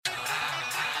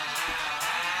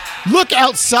Look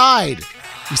outside.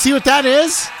 You see what that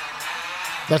is?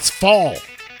 That's fall.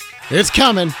 It's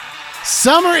coming.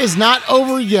 Summer is not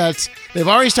over yet. They've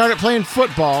already started playing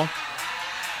football.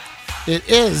 It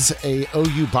is a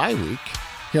OU bye week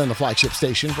here on the flagship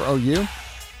station for OU.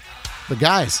 But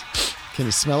guys, can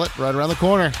you smell it right around the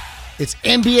corner? It's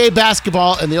NBA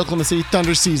basketball and the Oklahoma City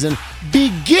Thunder season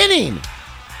beginning.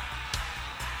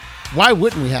 Why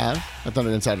wouldn't we have a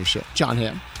Thunder Insider Show? John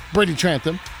Hamm, Brady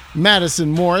Trantham,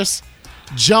 Madison Morris.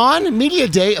 John, Media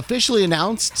Day officially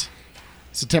announced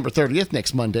September 30th,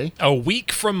 next Monday. A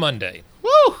week from Monday.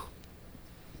 Woo!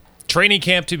 Training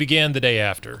camp to begin the day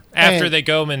after. After they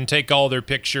go and take all their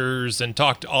pictures and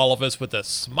talk to all of us with a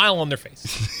smile on their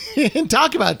face. And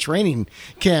talk about training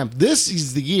camp. This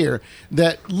is the year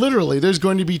that literally there's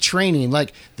going to be training.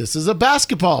 Like, this is a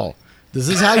basketball. This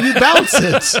is how you bounce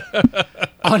it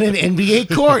on an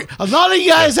NBA court. A lot of you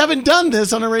guys haven't done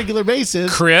this on a regular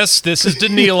basis. Chris, this is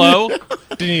Danilo.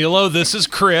 Danilo, this is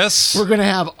Chris. We're going to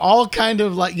have all kind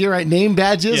of, like, you're right, name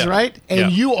badges, right?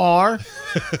 And you are,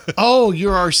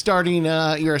 you're our starting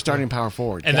power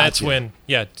forward. And that's when,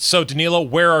 so Danilo,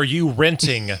 where are you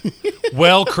renting?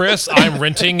 Well, Chris, I'm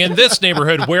renting in this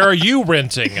neighborhood. Where are you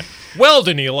renting? Well,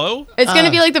 Danilo. It's going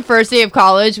to be like the first day of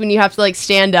college when you have to, like,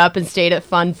 stand up and state a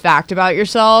fun fact about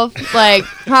yourself. Like,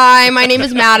 hi, my name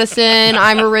is Madison.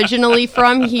 I'm originally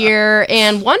from here.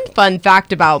 And one fun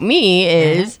fact about me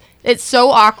is it's so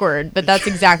awkward, but that's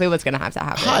exactly what's going to happen.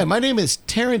 Hi, my name is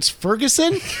Terrence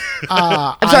Ferguson.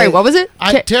 I'm sorry, what was it?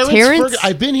 Terrence?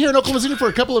 I've been here in Oklahoma City for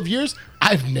a couple of years.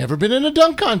 I've never been in a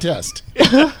dunk contest.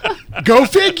 Go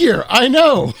figure. I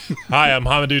know. Hi, I'm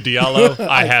Hamidou Diallo.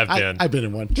 I have been. I've been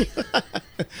in one.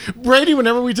 Brady,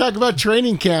 whenever we talk about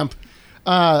training camp,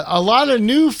 a lot of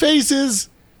new faces,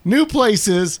 new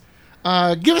places.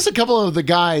 Give us a couple of the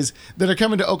guys that are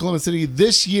coming to Oklahoma City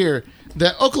this year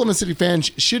that Oklahoma City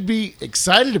fans should be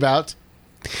excited about.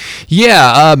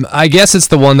 Yeah, I guess it's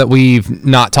the one that we've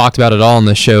not talked about at all on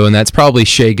the show, and that's probably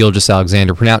Shai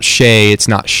Gilgeous-Alexander. Pronounced Shay, it's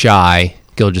not Shy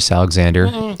Gilgeous-Alexander.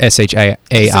 Shai. Shai,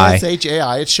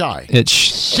 it's Shy.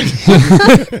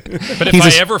 But if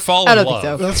I ever fall in love.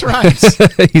 So. That's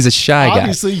right. He's a shy guy.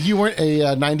 Obviously, you weren't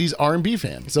a 90s R&B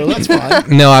fan, so that's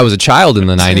fine. No, I was a child in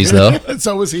the 90s, though.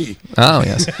 So was he. Oh,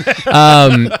 yes.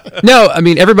 No, I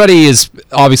mean, everybody is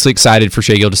obviously excited for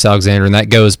Shai Gilgeous-Alexander, and that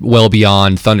goes well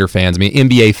beyond Thunder fans. I mean,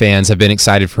 NBA fans have been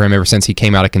excited for him ever since he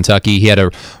came out of Kentucky. He had a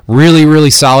really,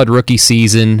 really solid rookie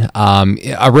season,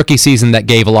 a rookie season that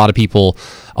gave a lot of people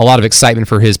a lot of excitement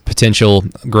for his potential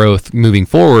growth moving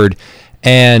forward.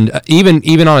 And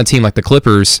even on a team like the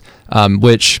Clippers,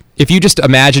 which if you just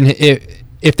imagine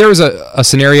if there was a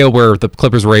scenario where the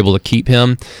Clippers were able to keep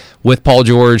him with Paul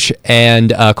George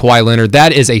and Kawhi Leonard,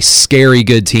 that is a scary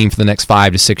good team for the next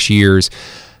 5 to 6 years.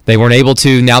 They weren't able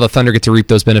to. Now the Thunder get to reap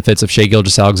those benefits of Shai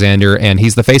Gilgeous-Alexander, and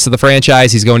he's the face of the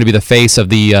franchise. He's going to be the face of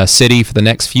the city for the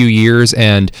next few years,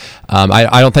 and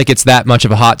I don't think it's that much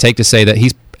of a hot take to say that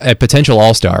he's a potential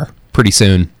all-star pretty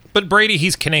soon. But Brady,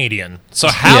 he's Canadian. So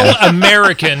how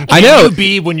American can you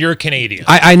be when you're Canadian?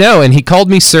 I know, and he called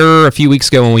me sir a few weeks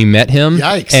ago when we met him.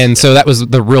 Yikes. And so that was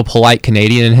the real polite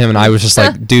Canadian in him, and I was just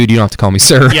like, dude, you don't have to call me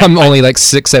sir. Yeah, I'm only like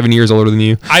 6-7 years older than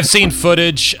you. I've seen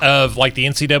footage of like the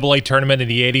NCAA tournament in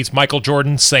the 80s. Michael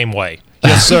Jordan, same way.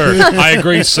 Yes, sir. I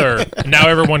agree, sir. Now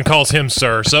everyone calls him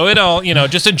sir. So it all,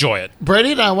 just enjoy it.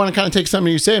 Brady, I want to kind of take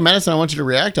something you say. Madison, I want you to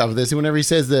react off of this. Whenever he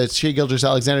says that Shai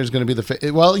Gilgeous-Alexander is going to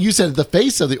be you said the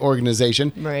face of the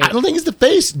organization. Right. I don't think he's the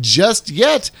face just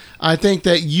yet. I think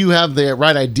that you have the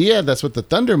right idea. That's what the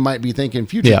Thunder might be thinking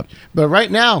future. Yeah. But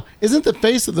right now, isn't the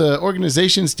face of the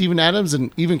organization Steven Adams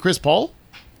and even Chris Paul?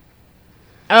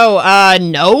 Oh,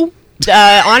 no.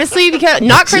 Honestly, because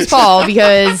not Chris Paul,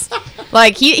 because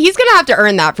like he's gonna have to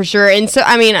earn that for sure, and so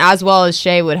I mean, as well as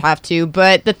Shai would have to.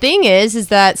 But the thing is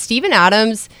that Steven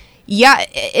Adams,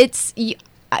 it's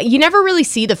you never really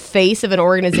see the face of an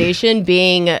organization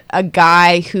being a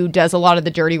guy who does a lot of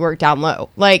the dirty work down low.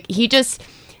 Like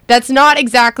that's not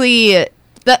exactly.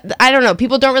 I don't know.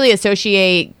 People don't really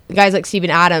associate guys like Steven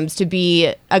Adams to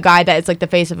be a guy that is like the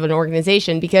face of an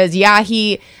organization because,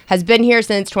 he has been here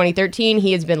since 2013.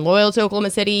 He has been loyal to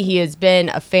Oklahoma City. He has been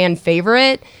a fan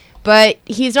favorite, but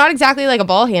he's not exactly like a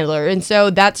ball handler. And so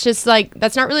that's just like,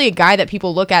 that's not really a guy that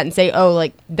people look at and say, oh,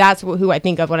 like that's who I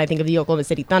think of when I think of the Oklahoma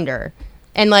City Thunder.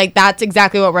 And, like, that's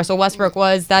exactly what Russell Westbrook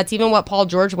was. That's even what Paul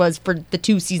George was for the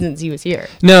 2 seasons he was here.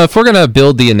 No, if we're going to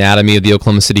build the anatomy of the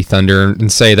Oklahoma City Thunder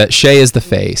and say that Shai is the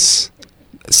face,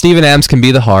 Steven Adams can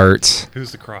be the heart.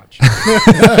 Who's the crotch?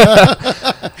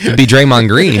 It'd be Draymond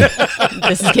Green.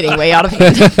 This is getting way out of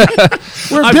hand.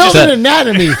 We're building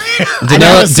anatomy.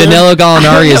 Danilo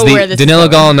Gallinari know where this is going.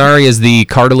 Gallinari is the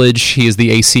cartilage. He is the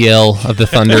ACL of the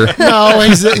Thunder. No,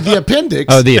 he's the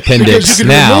appendix. Oh, the appendix. Because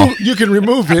Now. you can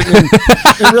remove it, and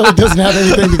it really doesn't have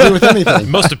anything to do with anything.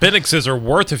 Most appendixes are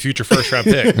worth a future first-round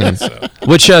pick. So.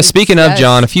 Which, speaking of, Yes.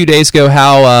 John, a few days ago,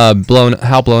 how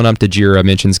blown up did your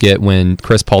mentions get when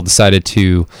Chris Paul decided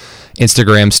to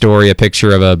Instagram story a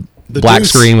picture of a black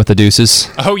deuce. screen with the deuces?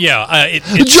 Oh yeah,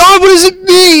 John, what does it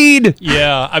mean?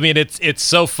 yeah. I mean, it's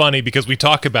so funny because we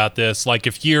talk about this. Like,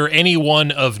 if you're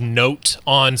anyone of note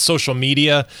on social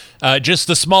media, just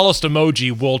the smallest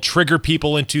emoji will trigger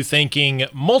people into thinking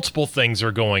multiple things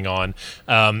are going on.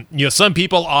 Some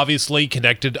people obviously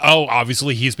connected. Oh,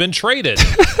 obviously he's been traded.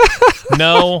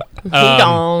 No.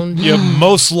 on.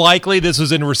 Most likely this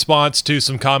was in response to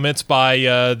some comments by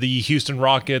the Houston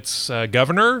Rockets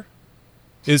governor.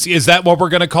 Is that what we're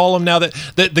going to call him now? That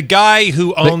the guy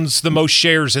who owns the most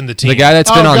shares in the team. The guy that's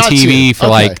been on got TV you. for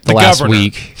Okay. like the The last governor.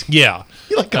 week. Yeah.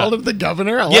 You called him the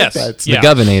governor? I Yes. like that. The Yeah.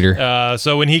 governor.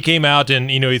 So when he came out and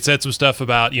he said some stuff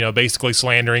about basically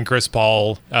slandering Chris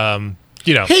Paul.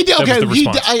 He did, that was okay, the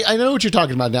response. I know what you're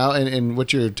talking about now and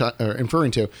what you're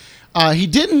inferring to. He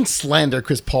didn't slander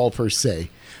Chris Paul per se,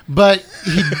 but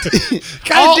he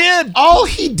Kinda did. All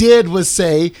he did was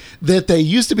say that they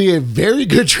used to be a very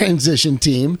good transition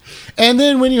team, and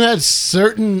then when you had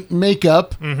certain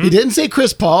makeup, he didn't say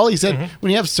Chris Paul. He said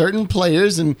when you have certain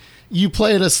players and you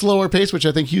play at a slower pace, which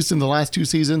I think Houston the last 2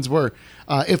 seasons were,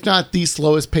 if not the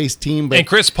slowest paced team. But And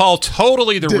Chris Paul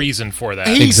totally the reason for that.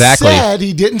 he Exactly. said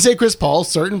he didn't say Chris Paul,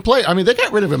 certain play. I mean, they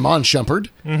got rid of Iman Shumpert.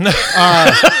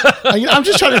 I'm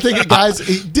just trying to think of guys.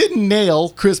 He didn't nail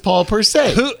Chris Paul per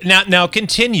se. Now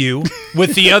continue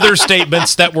with the other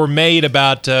statements that were made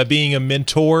about being a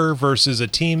mentor versus a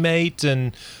teammate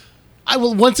and.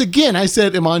 Once again, I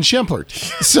said Iman Shumpert.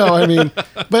 So I mean,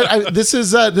 but this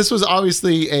was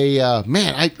obviously a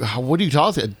man. What do you call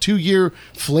it? A 2-year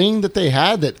fling that they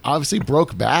had that obviously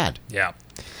broke bad. Yeah.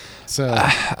 So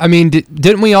I mean,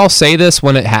 didn't we all say this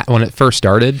when it first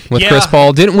started with Yeah. Chris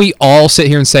Paul? Didn't we all sit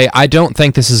here and say, I don't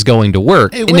think this is going to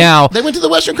work? they Now, went to the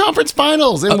Western Conference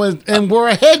Finals and were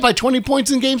ahead by 20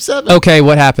 points in Game 7. okay,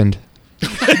 what happened?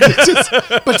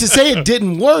 But to say it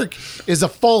didn't work is a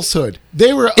falsehood.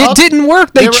 They were. It up- didn't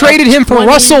work. They were traded up him for 20.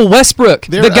 Russell Westbrook,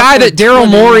 They the were guy up that by Daryl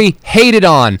 20. Morey hated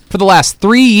on for the last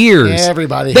 3 years.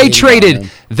 Everybody They hated traded on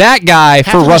him. that guy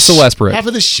Half for of the Russell sh- Westbrook, Half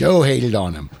of the show hated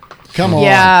on him. Come on.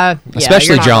 Yeah,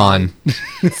 especially you're not wrong. John.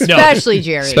 Especially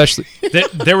Jerry. Especially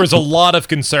There was a lot of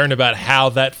concern about how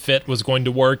that fit was going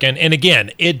to work, and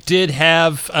again, it did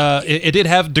have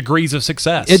degrees of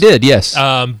success. it did, yes.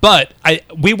 But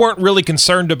we weren't really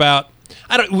concerned about.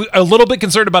 A little bit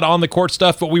concerned about on the court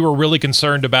stuff, but we were really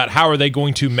concerned about how are they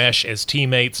going to mesh as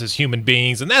teammates, as human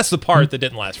beings, and that's the part that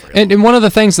didn't last very long. And one of the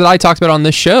things that I talked about on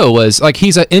this show was like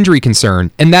he's an injury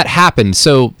concern, and that happened.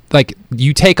 So like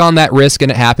you take on that risk,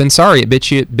 and it happens. Sorry, it bit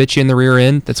you in the rear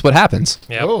end. That's what happens.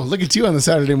 Yep. Oh, look at you on the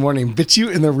Saturday morning. Bit you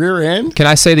in the rear end? Can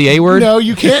I say the A word? No,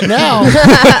 you can't now.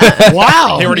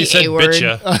 Wow. He already The said A-word.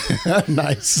 bitcha.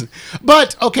 Nice.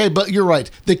 But you're right.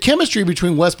 The chemistry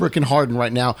between Westbrook and Harden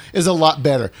right now is a lot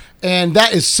better. And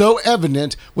that is so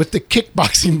evident with the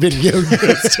kickboxing video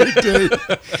yesterday.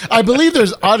 I believe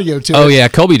there's audio to it. Oh yeah,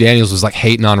 Kobe Daniels was like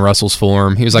hating on Russell's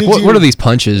form. He was like, Did "What you- are these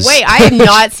punches?" Wait, I have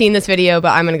not seen this video, but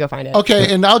I'm gonna go find it.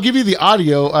 Okay, and I'll give you the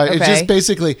audio. It's Okay. just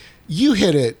basically, you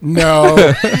hit it. No,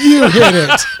 you hit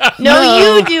it.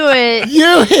 No, you do it.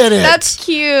 You hit it. That's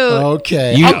cute.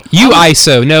 Okay. You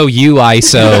ISO, no you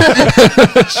ISO.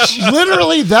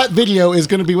 Literally, that video is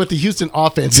going to be what the Houston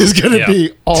offense is going to Yeah.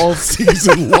 be all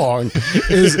season long.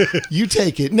 Is you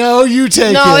take it? No, you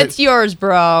take No, it. it's yours,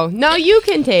 bro. No, you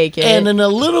can take it. And in a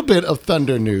little bit of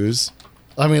Thunder news,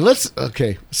 I mean,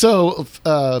 So,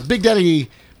 Big Daddy,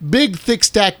 Big Thick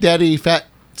Stack Daddy, Fat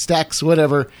Stacks,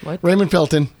 whatever. What? Raymond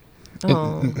Felton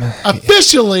Oh.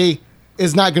 officially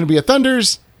is not going to be a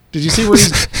Thunders. Did you see where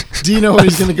he's? Do you know where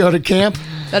he's going to go to camp?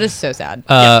 That is so sad.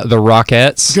 The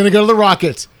Rockettes. He's going to go to the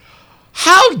Rockets.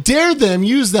 How dare them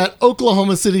use that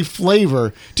Oklahoma City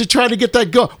flavor to try to get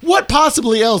that going? What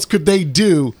possibly else could they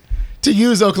do to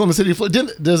use Oklahoma City flavor?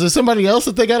 Does there somebody else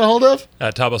that they got a hold of?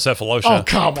 Thabo Cephalosha. Oh,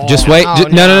 come on. Just wait. Oh,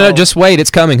 No, no. just wait.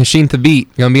 It's coming. Hashim Thabit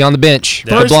gonna be on the bench.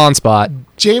 The First- blonde spot.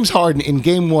 James Harden in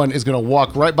game 1 is going to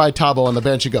walk right by Thabo on the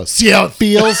bench and go, see how it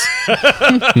feels?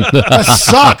 That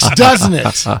sucks, doesn't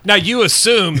it? Now, you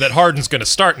assume that Harden's going to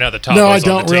start now that Tabo's No, I on the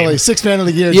don't team. really. 6th man of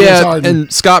the year, James Yeah, Harden.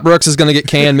 and Scott Brooks is going to get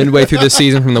canned midway through this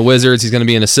season from the Wizards. He's going to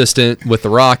be an assistant with the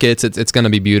Rockets. It's going to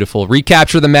be beautiful.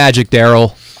 Recapture the magic,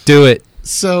 Daryl. Do it.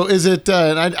 So is it?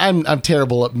 And I'm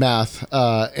terrible at math,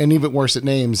 and even worse at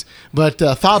names. But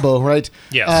Thabo, right?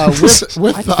 Yes.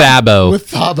 With Thabo. with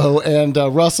Thabo and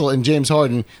Russell and James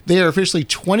Harden, they are officially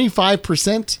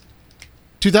 25%.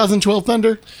 2012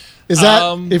 Thunder. Is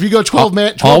that if you go 12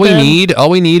 man? 12 All we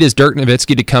man, need is Dirk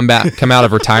Nowitzki to come out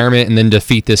of retirement and then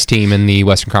defeat this team in the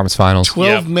Western Conference Finals.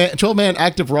 12 man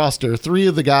active roster. 3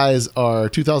 of the guys are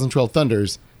 2012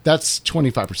 Thunders. That's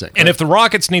 25%. And if the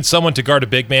Rockets need someone to guard a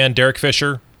big man, Derek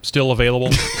Fisher still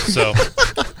available. So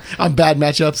on bad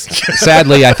matchups.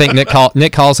 Sadly, I think Nick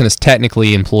Collison is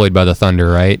technically employed by the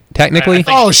Thunder, right? Technically, I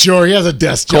think- Oh, sure, he has a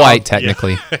desk job. quite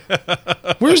technically.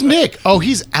 Where's Nick? Oh,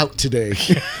 he's out today.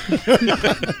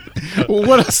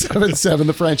 107.7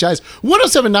 The Franchise.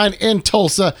 107.9 in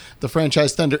Tulsa. The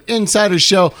Franchise Thunder Insider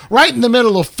Show. Right in the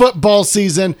middle of football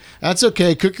season. That's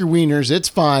okay. Cook your wieners. It's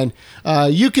fine.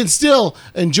 You can still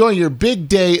enjoy your big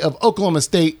day of Oklahoma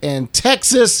State and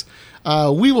Texas.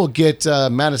 We will get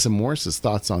Madison Morris's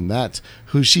thoughts on that,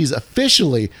 who she's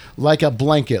officially like a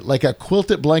blanket, like a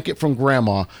quilted blanket from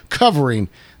grandma, covering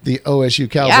the OSU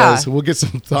Cowboys. Yeah. We'll get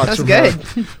some thoughts That's from good.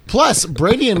 her. Plus,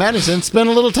 Brady and Madison spent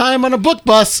a little time on a book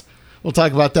bus. We'll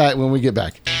talk about that when we get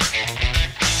back.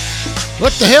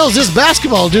 What the hell is this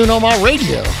basketball doing on my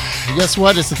radio? Guess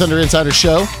what? It's the Thunder Insider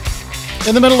Show.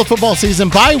 In the middle of football season,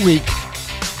 bye week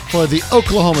for the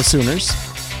Oklahoma Sooners.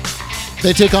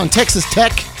 They take on Texas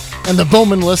Tech and the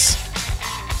Bowmanless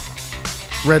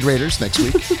Red Raiders next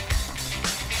week.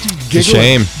 It's a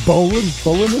shame.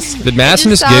 Bowmanless? Did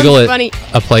Madison It just just giggle sounds at funny.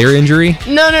 a player injury?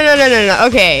 No.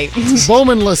 Okay.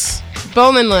 Bowmanless.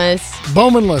 Bowmanless.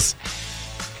 Bowmanless.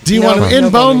 Do you No, want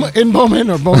him no in Bowman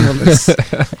or Bowmanless?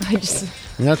 I just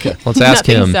Okay. Let's ask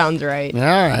nothing him. sounds right. All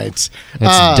right. It's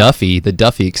Duffy, the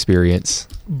Duffy experience.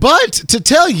 But to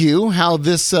tell you how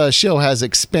this show has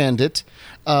expanded,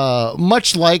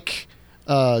 much like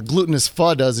glutinous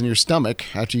pho does in your stomach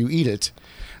after you eat it,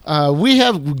 we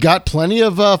have got plenty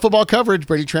of football coverage.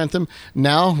 Brady Trentham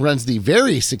now runs the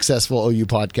very successful OU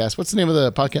podcast. What's the name of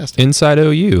the podcast? Inside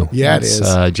OU. Yeah, it It's,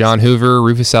 is. John Hoover,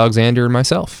 Rufus Alexander, and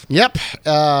myself. Yep.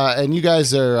 And you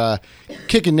guys are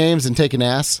kicking names and taking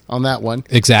ass on that one.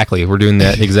 Exactly. We're doing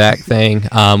that exact thing.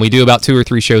 We do about 2 or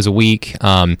 3 shows a week.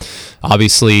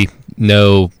 Obviously,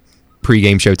 no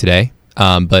pregame show today.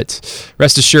 But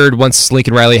rest assured, once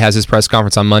Lincoln Riley has his press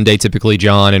conference on Monday, typically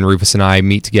John and Rufus and I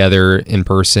meet together in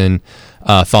person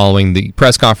following the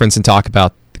press conference and talk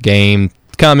about the game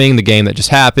coming, the game that just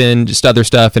happened, just other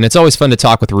stuff. And it's always fun to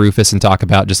talk with Rufus and talk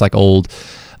about just like old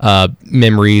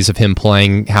memories of him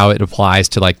playing, how it applies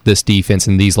to like this defense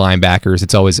and these linebackers.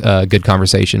 It's always a good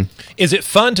conversation. is it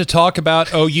fun to talk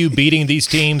about OU beating these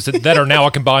teams that are now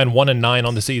a combined 1-9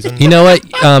 on the season? You know what?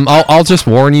 I'll just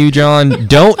warn you, John.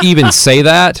 Don't even say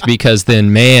that, because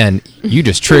then, man, you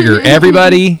just trigger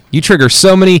everybody. You trigger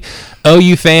so many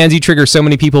OU fans. You trigger so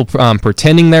many people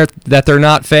pretending that they're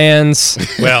not fans.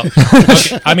 Well,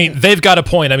 okay, I mean, they've got a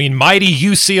point. I mean, mighty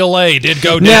UCLA did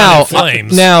go down in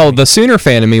flames. Now, the Sooner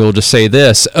fan in me will just say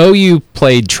this. OU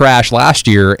played trash last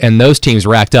year, and those teams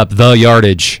racked up the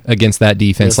yardage against that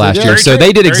defense Yes, they last did. year. Very So true.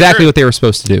 they did Very exactly true. what they were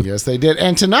supposed to do. Yes, they did.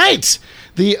 And tonight,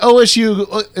 the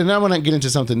OSU, and I want to get into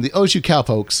something, the OSU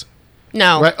Cowpokes,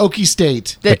 No. right? Okie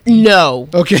State. No.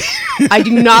 Okay. I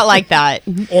do not like that.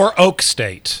 Or Oak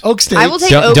State. Oak State. I will take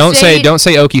Don't, Oak don't say State. don't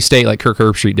say Okie State like Kirk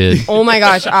Herbstreit did. Oh my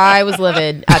gosh, I was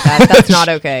livid at that. That's not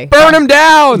okay. Burn them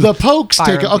down. The Pokes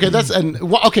Fire. take. Okay, that's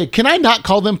okay. Can I not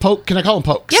call them Poke? Can I call them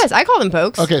Pokes? Yes, I call them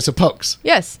pokes. Okay, so Pokes.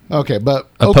 Yes. Okay, but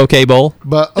a poke bowl.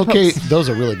 But okay, those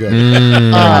are really good.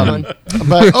 Mm.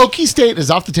 But Okie State is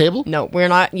off the table. No, we're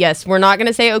not. Yes, we're not going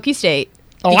to say Okie State.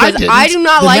 Oh, because I didn't. do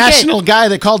not the like national it. guy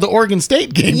that called the Oregon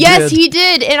State game. Yes, did. he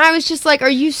did, and I was just like, "Are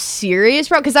you serious,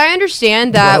 bro?" Because I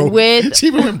understand that Bro. with She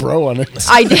even went bro on it.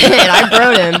 I did. I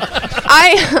broed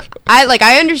him.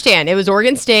 I understand. It was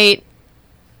Oregon State,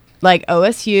 like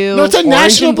OSU. No, it's a Orange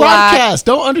national and black. broadcast.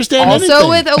 Don't understand Also anything.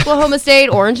 with Oklahoma State,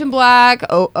 Orange and Black,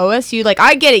 OSU. Like,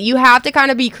 I get it. You have to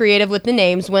kind of be creative with the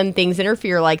names when things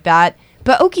interfere like that.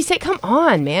 But Okie State, come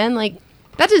on, man. Like,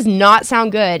 that does not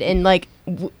sound good. And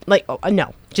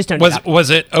no, just don't do that. Was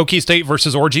it Okie State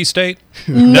versus Orgy State?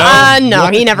 No,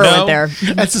 he never No. went there.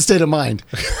 That's the state of mind.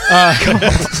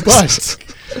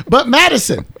 But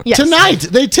Madison, Yes. tonight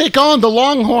they take on the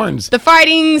Longhorns The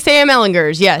Fighting Sam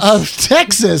Ellingers, yes. of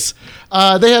Texas.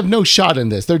 They have no shot in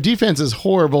this. Their defense is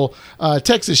horrible.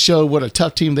 Texas showed what a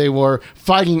tough team they were,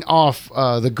 fighting off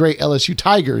the great LSU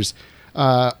Tigers.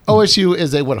 OSU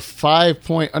is a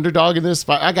 5-point underdog in this.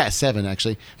 I got 7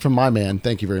 actually from my man.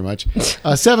 Thank you very much.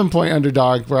 7-point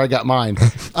underdog where I got mine.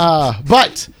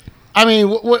 But I mean,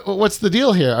 what's the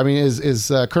deal here? I mean,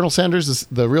 is Colonel Sanders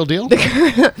the real deal?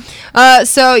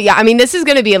 So yeah, I mean, this is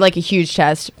going to be like a huge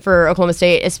test for Oklahoma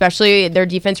State, especially their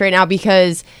defense right now,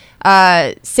 because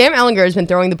Sam Ehlinger has been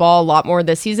throwing the ball a lot more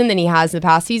this season than he has the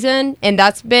past season, and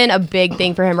that's been a big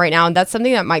thing for him right now. And that's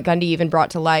something that Mike Gundy even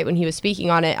brought to light when he was speaking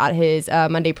on it at his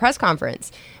Monday press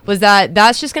conference, was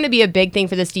that's just going to be a big thing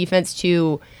for this defense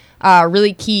to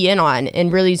really key in on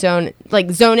and really zone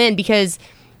in, because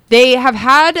they have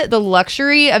had the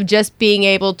luxury of just being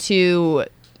able to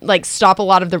stop a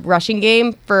lot of the rushing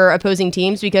game for opposing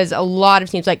teams, because a lot of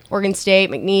teams like Oregon State,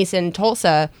 McNeese, and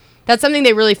Tulsa, that's something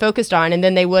they really focused on, and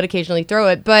then they would occasionally throw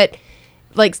it. But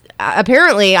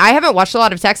apparently, I haven't watched a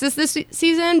lot of Texas this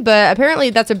season, but apparently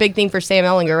that's a big thing for Sam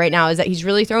Ehlinger right now, is that he's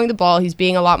really throwing the ball, he's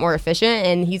being a lot more efficient,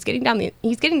 and he's getting down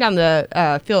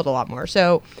the field a lot more.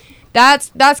 So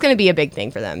that's going to be a big thing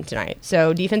for them tonight.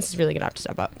 So defense is really going to have to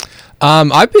step up.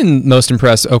 I've been most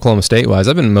impressed Oklahoma State-wise.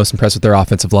 I've been most impressed with their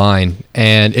offensive line.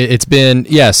 And it's been,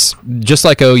 yes, just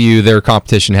like OU, their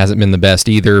competition hasn't been the best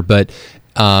either. But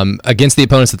against the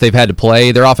opponents that they've had to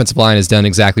play, their offensive line has done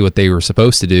exactly what they were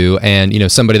supposed to do. And,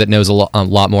 somebody that knows a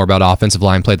lot more about offensive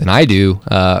line play than I do,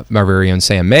 my very own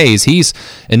Sam Mays, he's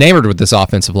enamored with this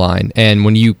offensive line. And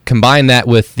when you combine that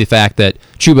with the fact that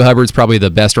Chuba Hubbard's probably the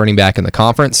best running back in the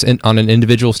conference on an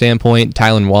individual standpoint,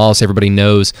 Tylan Wallace, everybody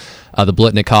knows the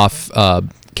Blitnikoff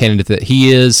candidate that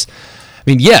he is. I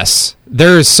mean, yes,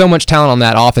 there is so much talent on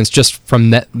that offense just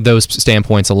from those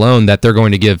standpoints alone that they're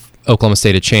going to give Oklahoma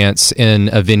State a chance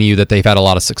in a venue that they've had a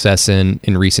lot of success in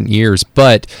recent years.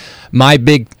 But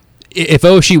if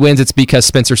OSU wins, it's because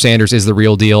Spencer Sanders is the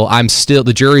real deal.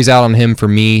 The jury's out on him for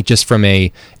me, just from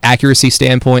a accuracy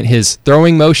standpoint. His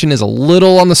throwing motion is a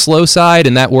little on the slow side,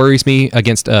 and that worries me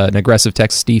against an aggressive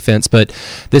Texas defense. But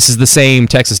this is the same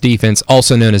Texas defense,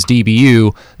 also known as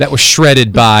DBU, that was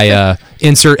shredded by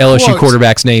insert LSU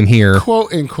quarterback's name here.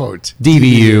 Quote unquote.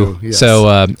 DBU. Yes. So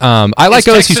I like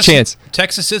OSU's chance.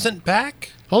 Texas isn't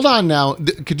back? Hold on now.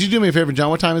 Could you do me a favor, John?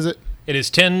 What time is it? It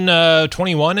is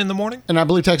 10:21 in the morning. And I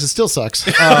believe Texas still sucks.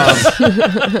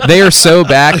 They are so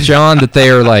back, John, that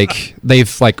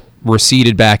they've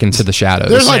receded back into the shadows.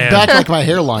 They're back like my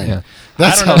hairline. Yeah.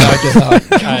 That's how I get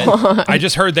out. I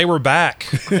just heard they were back.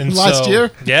 And last year?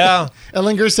 Yeah.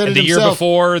 Ehlinger said it the himself.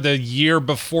 The year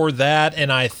before that,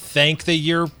 and I think the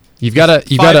year You've got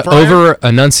to over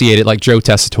enunciate it like Joe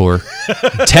Tessitore.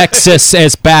 Texas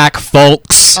is back,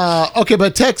 folks. Okay,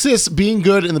 but Texas being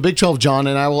good in the Big 12, John,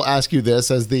 and I will ask you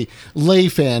this as the lay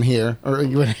fan here, or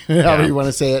however you want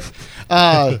to say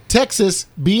it. Texas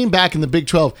being back in the Big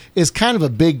 12 is kind of a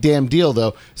big damn deal,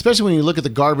 though, especially when you look at the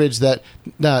garbage that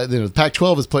the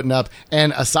Pac-12 is putting up.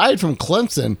 And aside from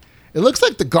Clemson, it looks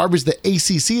like the garbage the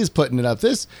ACC is putting it up.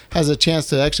 This has a chance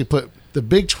to actually put the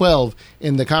Big 12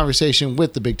 in the conversation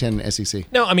with the Big 10 and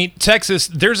SEC. No, I mean, Texas,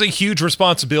 there's a huge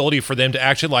responsibility for them to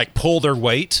actually pull their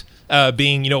weight.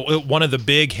 Being, one of the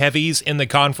big heavies in the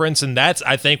conference. And that's,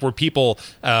 I think, where people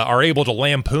are able to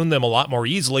lampoon them a lot more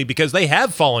easily, because they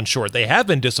have fallen short. They have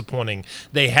been disappointing.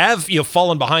 They have,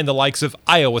 fallen behind the likes of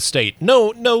Iowa State.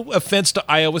 No offense to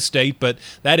Iowa State, but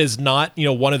that is not,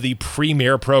 one of the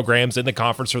premier programs in the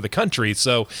conference or the country.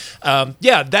 So,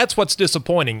 that's what's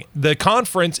disappointing. The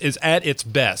conference is at its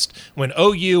best when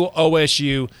OU,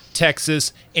 OSU,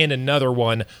 Texas, and another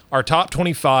one are top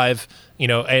 25,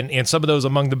 and some of those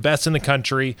among the best in the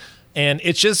country. And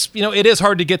it's just, it is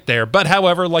hard to get there. But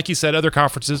however, like you said, other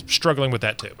conferences struggling with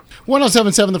that too.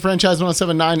 107.7 The Franchise,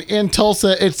 107.9 in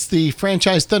Tulsa. It's the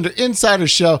Franchise Thunder Insider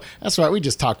Show. That's right, we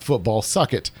just talked football.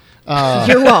 Suck it.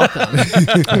 You're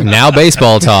welcome. Now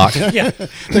baseball talk. Yeah.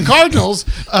 The Cardinals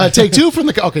take 2 from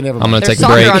the... Okay, never mind. I'm going to take a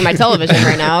soccer break. on my television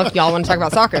right now if y'all want to talk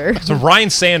about soccer. So Ryan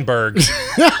Sandberg.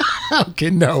 Okay,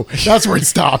 no. That's where it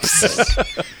stops.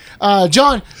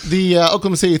 John, the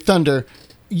Oklahoma City Thunder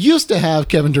used to have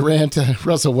Kevin Durant and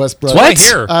Russell Westbrook.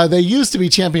 What? They used to be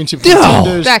championship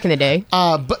contenders. Back in the day.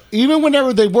 But even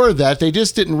whenever they were that, they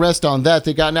just didn't rest on that.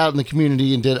 They got out in the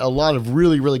community and did a lot of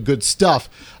really, really good stuff.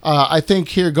 I think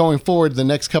here going forward the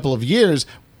next couple of years,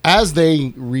 as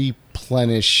they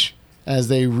replenish, as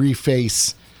they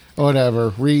reface,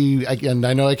 whatever. Again,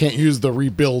 I know I can't use the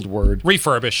rebuild word.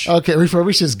 Refurbish. Okay,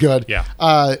 refurbish is good. Yeah.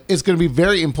 It's going to be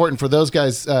very important for those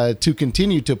guys to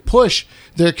continue to push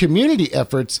their community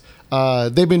efforts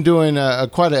they've been doing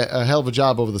quite a hell of a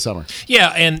job over the summer.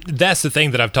 Yeah, and that's the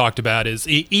thing that I've talked about is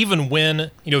even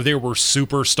when there were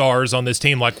superstars on this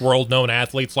team, like world-known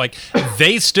athletes, like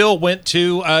they still went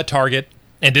to Target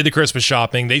and did the Christmas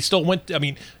shopping. They still went. I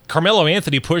mean, Carmelo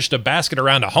Anthony pushed a basket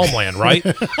around a Homeland, right?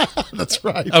 That's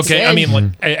right. Okay, I mean,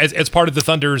 like as part of the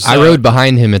Thunder's. I rode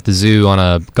behind him at the zoo on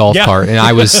a golf cart, and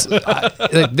I was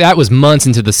that was months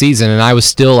into the season, and I was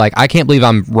still like, I can't believe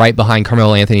I'm right behind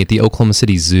Carmelo Anthony at the Oklahoma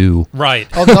City Zoo. Right.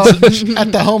 Although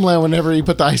at the Homeland, whenever you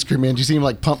put the ice cream in, you see him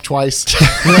like pump twice.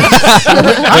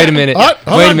 Wait a minute.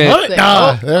 Wait a minute.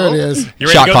 There it is. You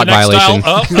ready Shot to go clock to the next violation.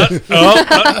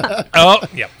 style?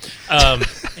 Yeah.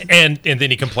 And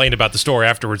then he complained about the store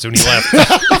afterwards when he left.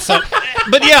 So,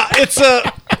 but yeah, it's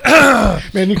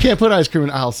Man, you can't put ice cream in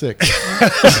aisle 6.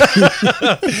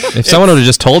 If someone would have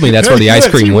just told me that's where the ice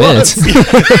Yes, cream he went.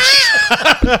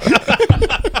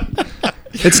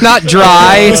 It's not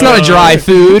dry. It's not a dry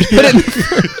food. Put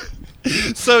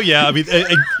it So yeah, I mean,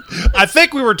 I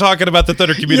think we were talking about the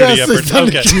Thunder community Yes, the effort.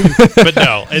 Thunder Okay, but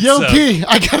no, it's Yo, P,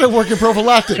 I gotta work in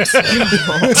prophylactics.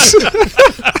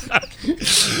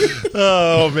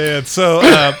 oh man. So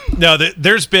no,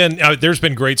 there's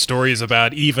been great stories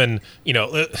about even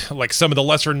like some of the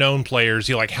lesser known players,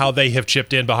 like how they have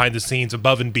chipped in behind the scenes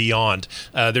above and beyond.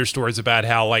 There's stories about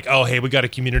how like, oh hey, we got a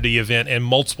community event and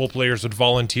multiple players would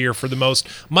volunteer for the most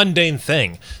mundane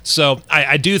thing. So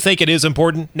I do think it is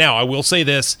important. Now I will say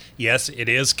this: yes, it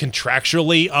is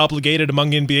contractually obligated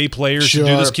among NBA players to do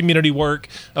this Sure. community work.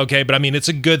 Okay, but I mean it's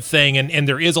a good thing, and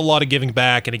there is a lot of giving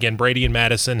back. And again, Brady and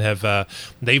Madison have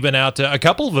they've been out to a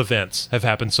couple of events have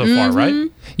happened so far, right?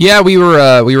 Yeah, we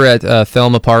were at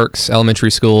Thelma Parks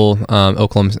Elementary School,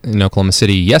 Oklahoma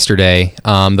City yesterday.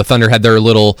 The Thunder had their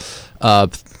little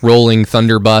rolling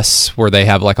Thunder bus where they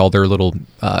have like all their little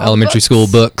elementary school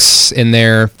books in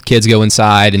there. Kids go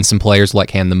inside, and some players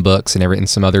like hand them books and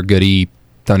some other goody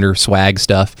Thunder swag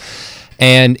stuff.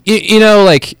 And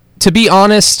like, to be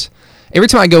honest, every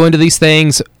time I go into these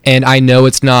things and I know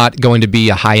it's not going to be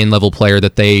a high-end level player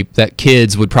that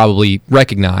kids would probably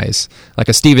recognize, like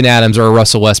a Steven Adams or a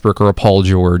Russell Westbrook or a Paul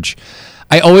George,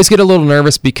 I always get a little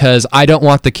nervous because I don't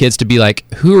want the kids to be like,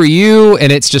 who are you?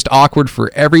 And it's just awkward for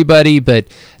everybody, but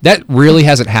that really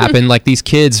hasn't happened. Like, these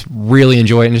kids really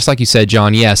enjoy it. And just like you said,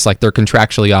 John, yes, like they're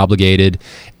contractually obligated.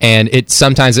 And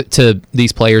sometimes to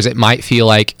these players, it might feel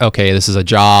like, okay, this is a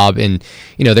job. And,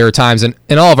 there are times in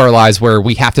all of our lives where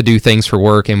we have to do things for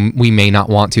work and we may not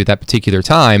want to at that particular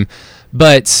time.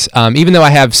 But even though I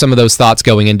have some of those thoughts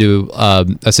going into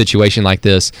a situation like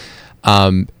this,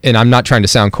 and I'm not trying to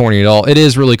sound corny at all, it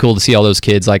is really cool to see all those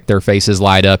kids, like, their faces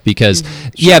light up because,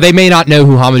 yeah, they may not know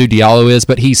who Hamidou Diallo is,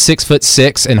 but he's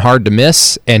 6'6" and hard to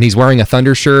miss, and he's wearing a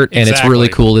Thunder shirt, and it's really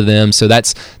cool to them. So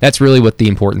that's really what the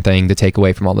important thing to take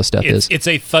away from all this stuff is. It's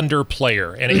a Thunder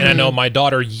player, and I know my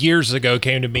daughter years ago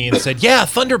came to me and said, yeah, a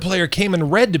Thunder player came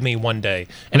and read to me one day,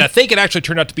 and I think it actually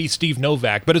turned out to be Steve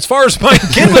Novak, but as far as my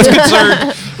kid was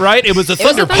concerned, right, it was a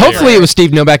Thunder player. Hopefully it was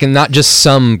Steve Novak and not just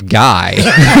some guy.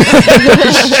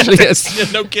 Yes.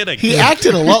 Yeah, no kidding. He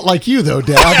acted a lot like you, though,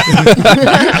 Dad.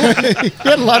 He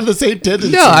had a lot of the same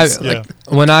tendencies. No,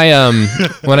 when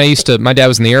I used to, my dad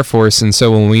was in the Air Force, and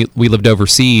so when we lived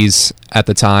overseas at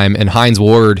the time, and Hines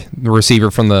Ward, the receiver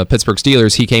from the Pittsburgh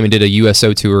Steelers, he came and did a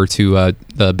USO tour to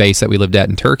the base that we lived at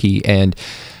in Turkey, and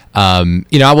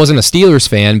I wasn't a Steelers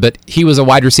fan, but he was a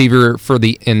wide receiver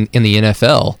in the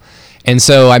NFL. And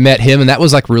so I met him, and that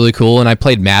was like really cool. And I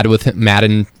played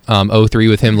Madden 03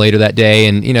 with him later that day.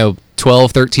 And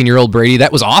 12, 13-year-old Brady,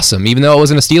 that was awesome. Even though I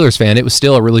wasn't a Steelers fan, it was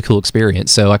still a really cool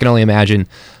experience. So I can only imagine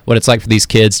what it's like for these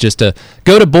kids just to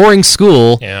go to boring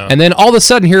school, and then all of a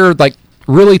sudden hear like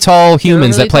really tall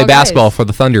humans that play basketball for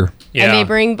the Thunder. Yeah. And they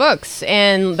bring books,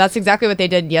 and that's exactly what they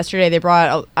did yesterday. They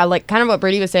brought, like kind of what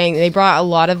Brady was saying, they brought a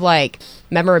lot of like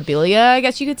memorabilia, I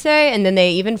guess you could say, and then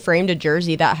they even framed a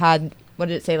jersey that had, what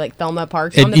did it say, like Thelma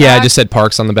Parks on the back? Yeah, it just said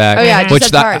Parks on the back. Oh, yeah, it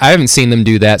just said Parks. I haven't seen them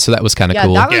do that, so that was kind of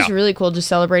cool. Yeah, that was really cool, just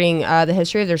celebrating the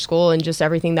history of their school and just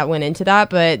everything that went into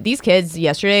that. But these kids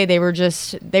yesterday, they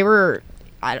were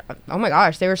oh my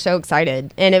gosh, they were so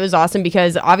excited. And it was awesome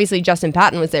because obviously Justin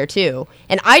Patton was there too.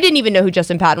 And I didn't even know who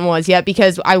Justin Patton was yet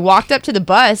because I walked up to the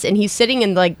bus and he's sitting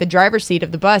in like the driver's seat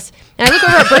of the bus. And I look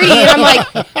over at Brady and I'm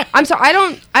like, I'm sorry,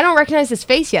 I don't recognize his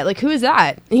face yet. Like, who is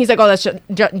that? And he's like, oh, that's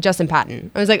Justin Patton.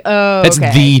 I was like, oh, It's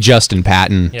the Justin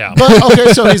Patton. Yeah. But,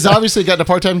 okay, so he's obviously gotten a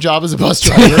part-time job as a bus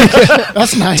driver.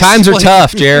 That's nice. Times are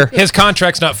tough, Jer. His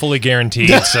contract's not fully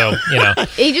guaranteed, so,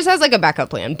 He just has like a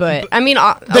backup plan. But, I mean,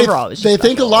 overall, it was just they fun.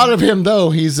 think a lot of him, though.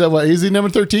 He's is he number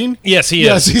 13? Yes, he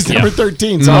Yes, is. he's Yeah. number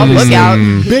 13. So Look obviously,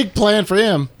 out. big plan for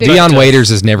him. Deion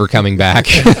Waiters is never coming back.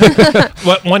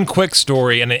 One quick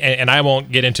story, and I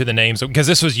won't get into the names because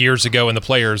this was years ago, and the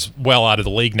player's well out of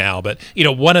the league now. But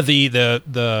one of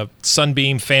the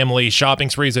Sunbeam family shopping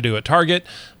sprees I do at Target.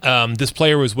 This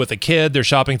player was with a kid. They're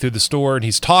shopping through the store, and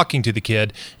he's talking to the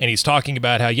kid, and he's talking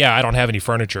about how I don't have any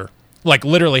furniture. Like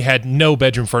literally had no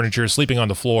bedroom furniture, sleeping on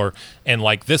the floor, and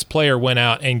like this player went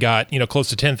out and got close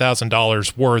to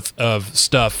 $10,000 worth of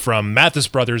stuff from Mathis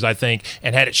Brothers, I think,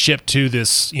 and had it shipped to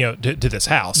this to this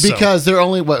house Because they're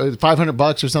only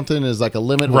 $500 or something is like a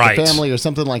limit with Right. the family or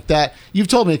something like that. You've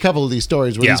told me a couple of these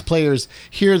stories where Yeah. these players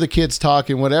hear the kids talk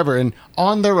and whatever, and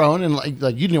on their own, and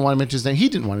like you didn't want to mention his name, he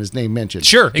didn't want his name mentioned.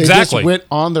 Sure, They exactly. just went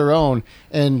on their own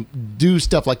and do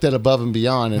stuff like that above and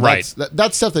beyond, and Right.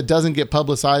 that's stuff that doesn't get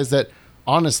publicized. That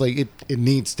honestly, it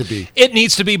needs to be. It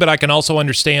needs to be, but I can also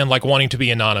understand like wanting to be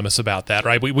anonymous about that,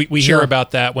 right? We Sure. hear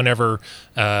about that whenever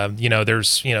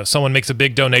there's someone makes a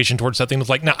big donation towards something. It's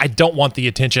like, no, I don't want the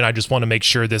attention. I just want to make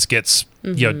sure this gets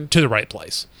to the right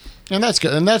place. And that's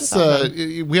good. And that's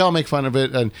we all make fun of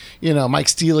it. And Mike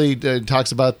Steely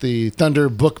talks about the Thunder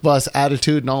book bus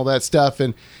attitude and all that stuff.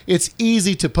 And it's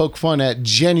easy to poke fun at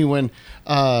genuine,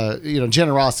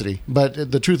 generosity.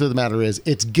 But the truth of the matter is,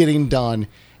 it's getting done.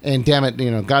 And damn it,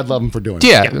 God love him for doing it.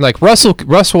 Yeah, like Russell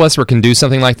Westbrook can do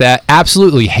something like that.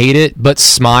 Absolutely hate it, but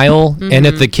smile. And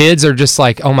if the kids are just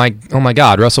like, oh my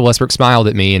God, Russell Westbrook smiled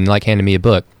at me and like handed me a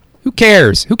book. Who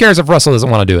cares? Who cares if Russell doesn't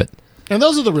want to do it? And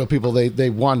those are the real people they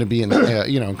want to be in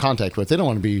in contact with. They don't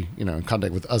want to be in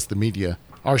contact with us, the media,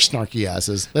 our snarky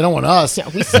asses. They don't want us. Yeah,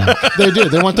 we suck. They do.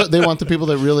 They want the people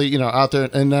that really out there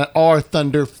and that are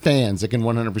Thunder fans that can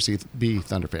 100% be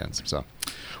Thunder fans. So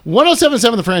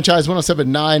 107.7 the franchise,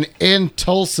 107.9 in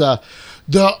Tulsa.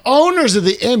 The owners of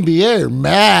the NBA are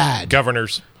mad.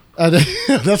 Governors.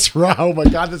 That's right. Oh my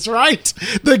God, that's right.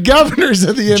 The governors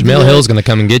of the NBA Jamel Hill's going to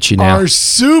come and get you now. are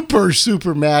super,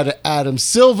 super mad at Adam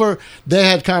Silver. They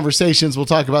had conversations. We'll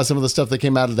talk about some of the stuff that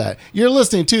came out of that. You're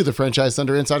listening to the Franchise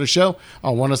Thunder Insider Show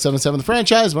on 107.7 The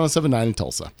Franchise, 107.9 in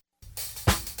Tulsa.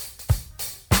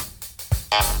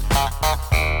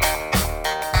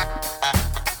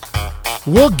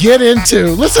 We'll get into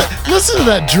listen to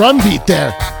that drum beat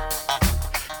there.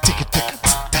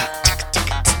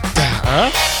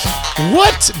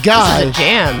 What guy The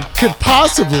jam. could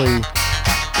possibly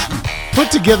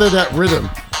put together that rhythm?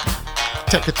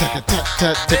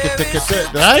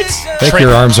 Right? I think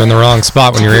your arms are in the wrong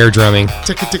spot when you're air drumming. No,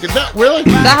 really? Is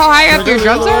that how high up your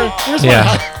drums are? Here's my Yeah.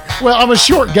 high- Well, I'm a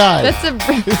short guy. That's a.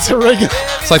 It's a regular.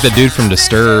 It's like the dude from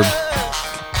Disturbed.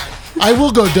 I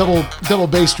will go double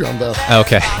bass drum though,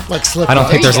 Okay. like Slipknot. I don't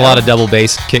think there's a lot of double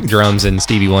bass kick drums in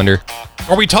Stevie Wonder.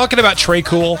 Are we talking about Trey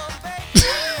Cool?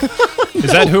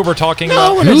 Is that who we're talking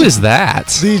No, about? Who is that?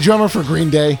 the drummer for Green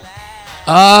Day.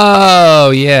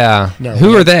 Oh, yeah. No,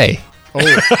 Who no. are they?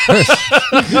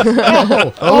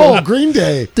 Oh, Green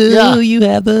Day. Yeah. you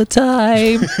have the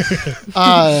time?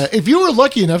 If you were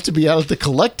lucky enough to be out at the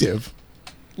Collective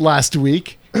last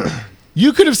week,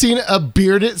 you could have seen a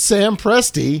bearded Sam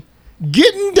Presti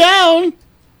getting down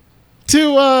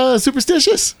to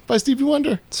 "Superstitious" by Stevie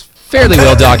Wonder. Fairly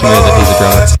well documented that he's a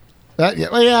drummer.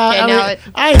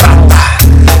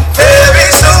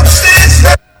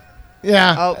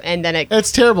 Yeah. Oh, and then it.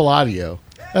 It's terrible audio.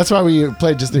 That's why we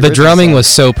played just the The original drumming song. was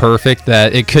so perfect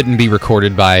that it couldn't be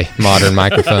recorded by modern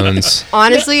microphones.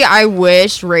 Honestly, I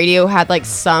wish radio had like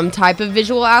some type of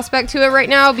visual aspect to it right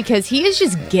now because he is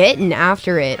just getting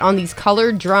after it on these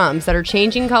colored drums that are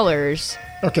changing colors.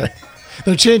 Okay.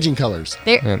 They're changing colors.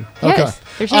 They're, Yeah. yes,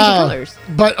 they're changing colors.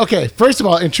 But okay, first of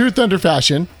all, in true Thunder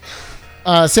fashion,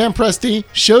 Sam Presti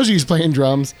shows you he's playing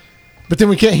drums, but then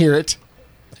we can't hear it.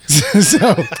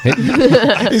 So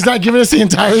he's not giving us the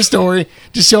entire story,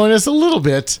 just showing us a little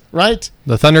bit, right?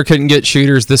 The Thunder couldn't get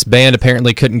shooters. This band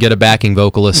apparently couldn't get a backing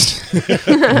vocalist.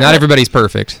 Not everybody's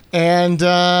perfect. And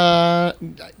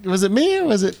was it me or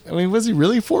was it? I mean, was he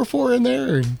really 4/4 in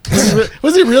there? Or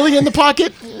was he really in the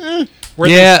pocket?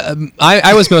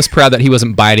 I was most proud that he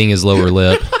wasn't biting his lower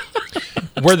lip.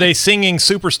 Were they singing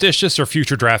Superstitious or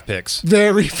future draft picks?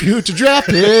 Very future draft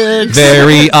picks.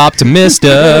 Very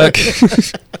optimistic.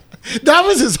 That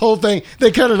was his whole thing.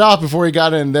 They cut it off before he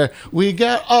got in there. We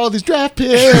got all these draft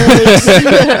picks.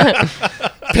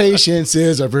 Patience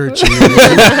is a virtue.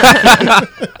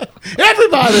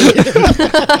 Everybody.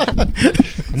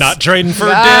 Not trading for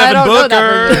I Devin don't know that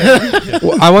Booker. version.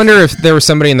 Well, I wonder if there was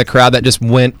somebody in the crowd that just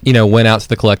went out to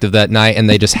the Collective that night and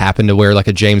they just happened to wear like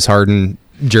a James Harden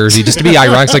jersey just to be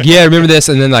ironic. It's like, yeah, remember this?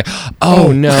 And then like,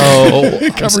 oh no.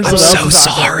 Covers I'm it up. so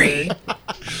sorry.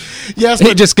 Yes, He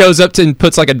but, just goes up to and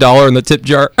puts like $1 in the tip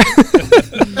jar.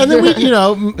 and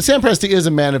then Sam Presti is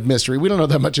a man of mystery. We don't know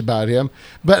that much about him.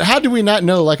 But how do we not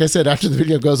know, like I said, after the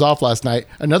video goes off last night,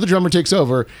 another drummer takes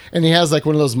over and he has like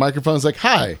one of those microphones like,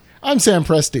 "Hi, I'm Sam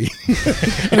Presti."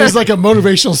 And he's like a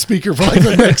motivational speaker for like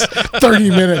the next 30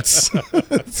 minutes.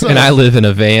 So, And I live in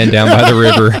a van down by the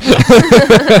river.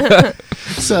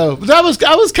 so that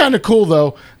was kind of cool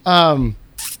though.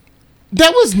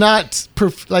 That was not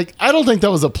I don't think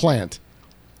that was a plant.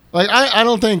 Like I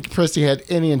don't think Presti had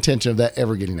any intention of that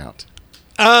ever getting out.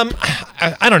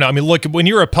 I don't know. I mean, look, when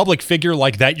you're a public figure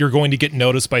like that, you're going to get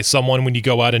noticed by someone when you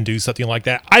go out and do something like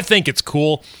that. I think it's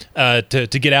cool to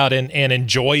get out and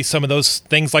enjoy some of those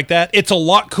things like that. It's a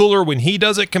lot cooler when he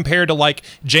does it compared to like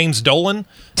James Dolan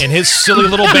and his silly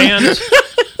little band.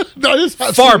 That is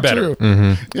Far better.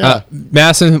 Yeah.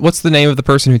 Masson, what's the name of the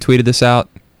person who tweeted this out?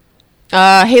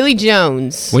 Haley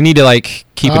Jones. We need to like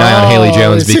keep an eye on Haley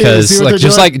Jones see because what like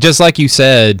they're doing? just like you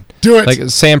said, Do it. Like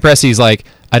Sam Presti's like,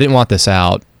 I didn't want this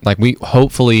out. Like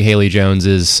hopefully Haley Jones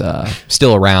is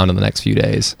still around in the next few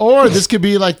days. Or this could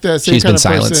be like the same She's kind been of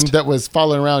person silenced. that was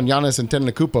following around Giannis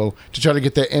Antetokounmpo to try to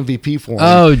get that MVP for him.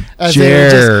 Oh, As they were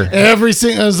Jer. just every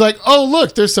single. I was like, oh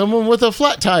look, there's someone with a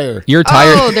flat tire. You're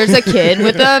tired. Oh, there's a kid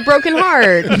with a broken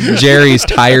heart. Jerry's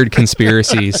tired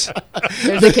conspiracies.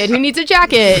 There's a kid who needs a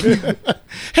jacket.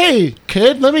 Hey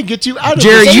kid, let me get you out of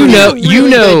Jerry, this. They you did know, a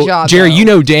really good job, Jerry, though. you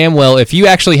know damn well if you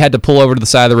actually had to pull over to the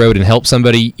side of the road and help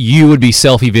somebody, you would be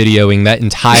selfie videoing that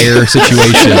entire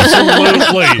situation.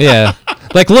 Absolutely. Yeah.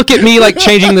 Like, look at me, like,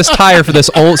 changing this tire for this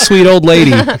sweet old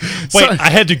lady. Wait, I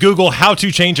had to Google how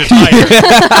to change a tire.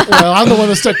 Well, I'm the one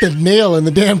that stuck the nail in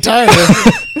the damn tire.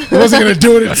 It wasn't going to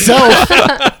do it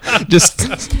itself. Just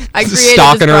I created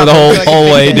stalking this her the problem so I could whole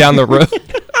fix way it. down the road.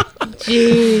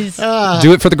 Jeez.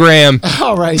 Do it for the gram.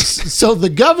 All right. So the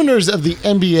governors of the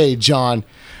NBA, John,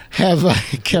 have I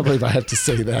can't believe I have to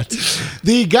say that.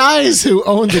 The guys who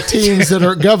own the teams that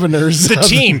are governors, The of-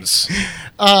 teams.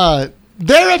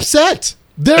 they're upset.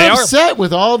 They They're are. upset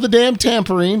with all the damn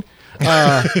tampering.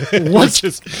 Which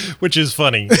is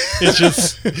funny. It's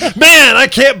just, man, I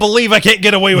can't believe I can't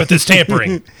get away with this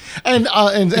tampering. And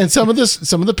some of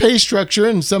the pay structure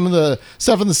and some of the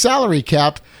stuff in the salary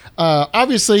cap.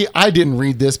 Obviously, I didn't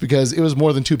read this because it was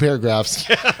more than 2 paragraphs.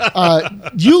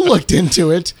 You looked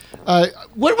into it.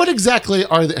 What exactly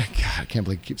are the? God, I can't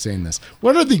believe I keep saying this.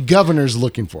 What are the governors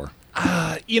looking for?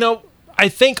 I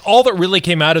think all that really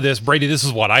came out of this, Brady, this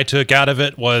is what I took out of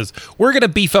it, was we're going to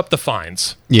beef up the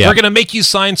fines. Yeah. We're going to make you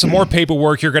sign some more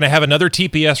paperwork. You're going to have another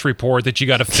TPS report that you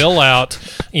got to fill out,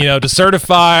 to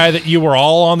certify that you were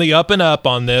all on the up and up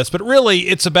on this. But really,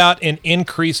 it's about an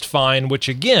increased fine, which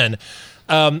again,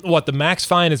 the max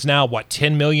fine is now,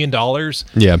 $10 million?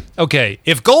 Yeah. Okay,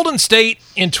 if Golden State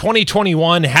in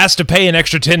 2021 has to pay an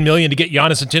extra $10 million to get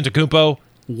Giannis Antetokounmpo,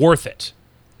 worth it.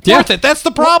 Yeah. Worth it. That's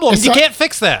the problem. It's You not- can't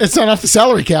fix that. It's not off the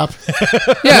salary cap.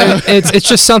 Yeah, it's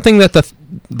just something that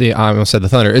the I almost said the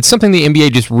Thunder. It's something the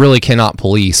NBA just really cannot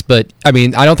police. But I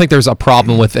mean, I don't think there's a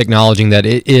problem with acknowledging that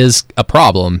it is a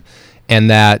problem, and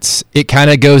that it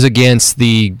kind of goes against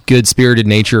the good-spirited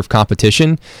nature of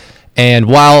competition. And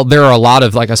while there are a lot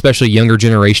of, like, especially younger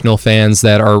generational fans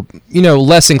that are,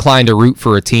 less inclined to root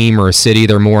for a team or a city,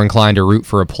 they're more inclined to root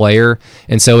for a player.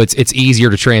 And so it's easier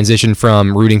to transition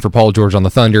from rooting for Paul George on the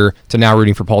Thunder to now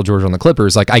rooting for Paul George on the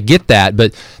Clippers. Like, I get that,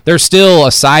 but there's still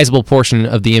a sizable portion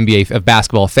of the NBA of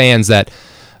basketball fans that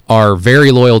are very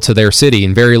loyal to their city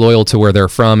and very loyal to where they're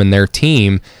from and their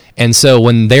team. And so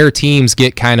when their teams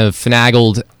get kind of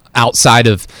finagled outside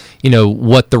of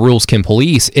what the rules can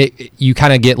police, you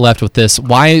kind of get left with this,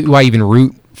 why do I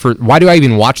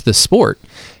even watch this sport?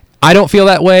 I don't feel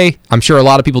that way. I'm sure a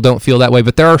lot of people don't feel that way,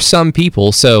 but there are some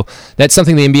people. So that's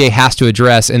something the NBA has to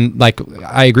address. And like,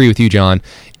 I agree with you, John.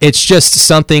 It's just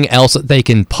something else that they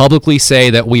can publicly say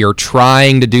that we are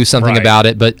trying to do something Right. about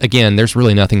it. But again, there's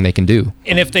really nothing they can do.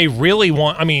 And if they really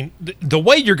want, the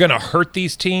way you're going to hurt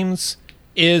these teams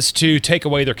is to take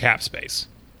away their cap space.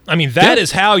 That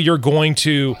is how you're going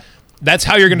to. That's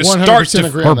how you're going to start 100% to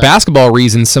agree. For basketball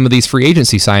reasons, some of these free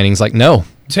agency signings, like, no.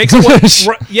 take away.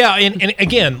 Yeah, and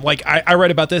again, like I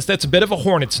read about this. That's a bit of a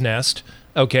hornet's nest.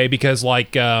 Okay, because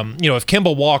if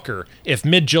Kemba Walker, if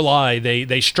mid-July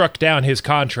they struck down his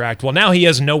contract, well, now he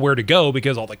has nowhere to go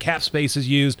because all the cap space is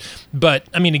used. But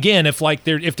again,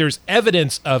 if there's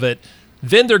evidence of it,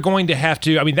 then they're going to have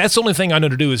to. That's the only thing I know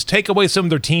to do is take away some of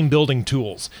their team building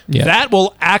tools. Yeah. That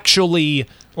will actually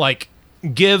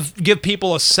give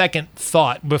people a second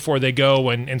thought before they go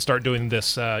and start doing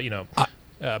this.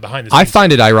 Behind the scenes. I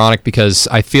find it ironic because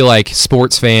I feel like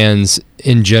sports fans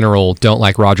in general don't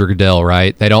like Roger Goodell,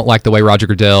 right? They don't like the way Roger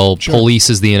Goodell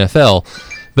polices the NFL.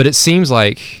 But it seems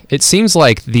like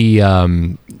the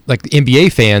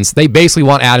NBA fans, they basically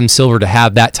want Adam Silver to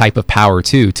have that type of power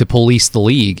too, to police the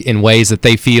league in ways that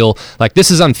they feel like this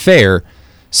is unfair.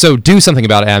 So do something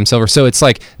about Adam Silver. So it's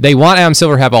like they want Adam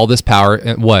Silver to have all this power.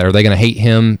 And what, are they going to hate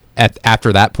him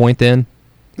after that point then?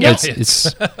 Yeah. It's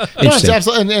No, it's interesting.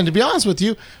 absolutely. And to be honest with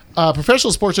you,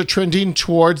 professional sports are trending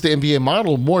towards the NBA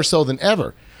model more so than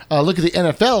ever. Look at the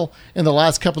NFL in the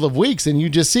last couple of weeks, and you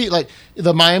just see like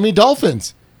the Miami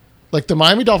Dolphins. Like the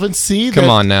Miami Dolphins see that. Come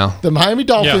on now. The Miami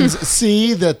Dolphins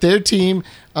see that their team.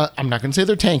 I'm not going to say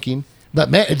they're tanking, but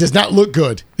man, it does not look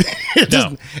good.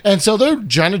 And so they're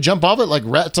trying to jump off it like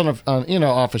rats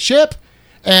off a ship,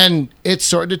 and it's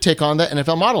starting to take on that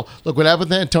NFL model. Look what happened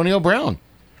to Antonio Brown,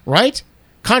 right?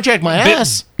 Contract my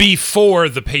ass. Before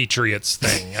the Patriots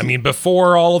thing. I mean,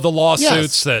 before all of the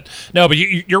lawsuits but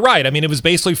you're right. I mean, it was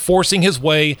basically forcing his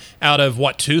way out of,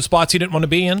 2 spots he didn't want to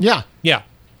be in? Yeah. Yeah.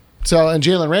 So, and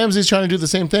Jalen Ramsey's trying to do the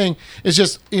same thing. It's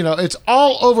just, it's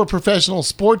all over professional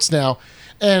sports now.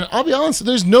 And I'll be honest,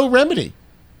 there's no remedy.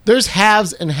 There's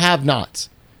haves and have-nots.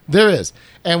 There is.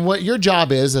 And what your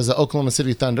job is as an Oklahoma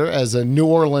City Thunder, as a New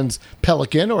Orleans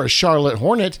Pelican, or a Charlotte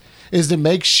Hornet, is to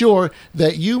make sure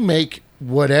that you make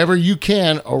whatever you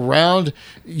can around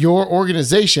your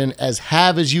organization as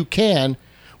have as you can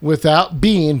without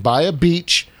being by a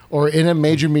beach or in a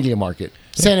major media market.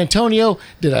 San Antonio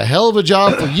did a hell of a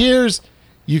job for years.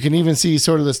 You can even see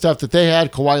sort of the stuff that they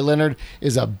had. Kawhi Leonard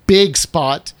is a big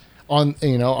spot on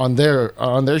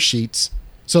their sheets.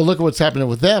 So look at what's happening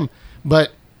with them.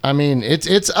 But I mean,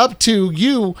 it's up to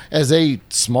you as a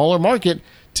smaller market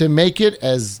to make it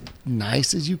as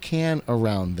nice as you can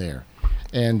around there.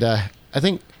 And I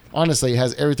think honestly, it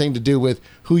has everything to do with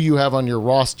who you have on your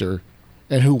roster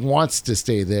and who wants to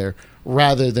stay there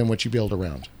rather than what you build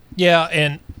around. Yeah,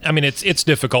 and I mean, it's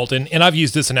difficult, and I've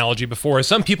used this analogy before. As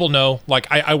some people know, like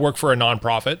I work for a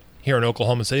nonprofit here in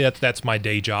Oklahoma City. That's my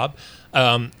day job.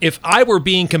 If I were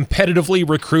being competitively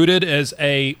recruited as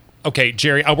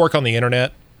Jerry, I work on the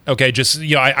internet. Okay, just,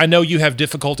 I know you have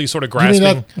difficulty sort of grasping.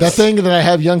 You mean that thing that I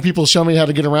have young people show me how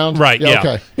to get around? Right, yeah.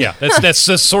 Okay. Yeah, that's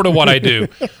just sort of what I do.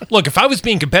 Look, if I was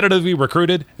being competitively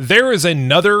recruited, there is a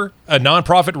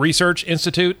nonprofit research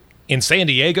institute in San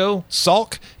Diego,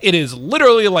 Salk. It is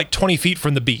literally like 20 feet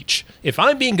from the beach. If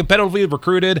I'm being competitively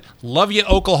recruited, love you,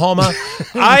 Oklahoma,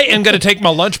 I am going to take my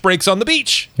lunch breaks on the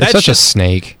beach. You're such a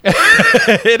snake.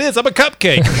 It is. I'm a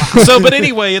cupcake. But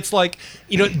anyway, it's like,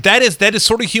 that is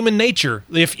sort of human nature.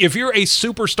 If you're a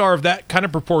superstar of that kind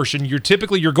of proportion,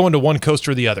 you're going to one coast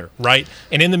or the other, right?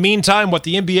 And in the meantime, what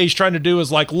the NBA is trying to do is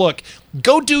like, look,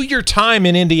 go do your time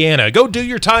in Indiana, go do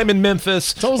your time in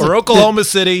Memphis or Oklahoma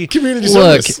City. Community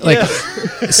service.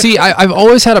 See, I've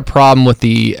always had a problem with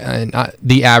the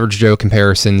average Joe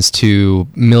comparisons to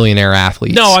millionaire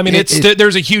athletes. No, I mean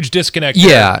there's a huge disconnect.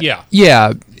 Yeah, there.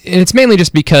 yeah. And it's mainly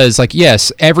just because,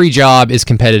 yes, every job is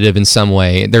competitive in some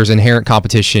way. There's inherent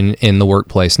competition in the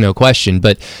workplace, no question.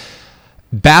 But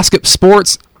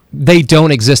sports, they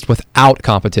don't exist without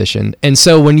competition. And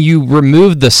so when you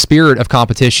remove the spirit of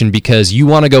competition because you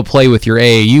want to go play with your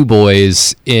AAU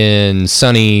boys in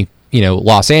sunny,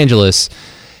 Los Angeles,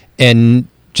 and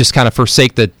just kind of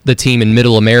forsake the team in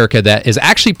Middle America that is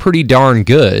actually pretty darn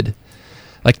good,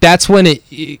 that's when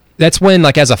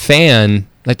as a fan,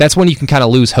 that's when you can kind of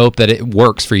lose hope that it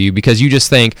works for you, because you just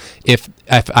think if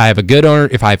I have good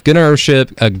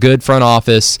ownership, a good front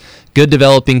office, good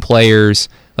developing players,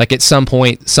 at some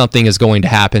point something is going to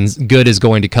happen, good is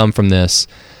going to come from this,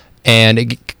 and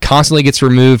it constantly gets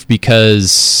removed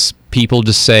because people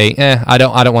just say, I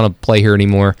don't want to play here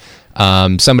anymore.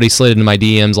 Somebody slid into my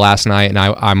DMs last night and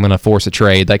I'm going to force a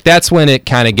trade. That's when it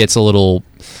kind of gets a little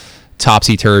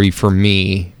topsy-turvy for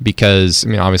me, because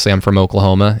obviously I'm from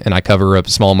Oklahoma and I cover a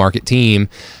small market team,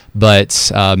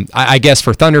 but I guess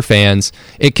for Thunder fans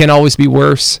it can always be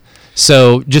worse.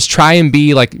 So just try and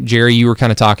be like Jerry, you were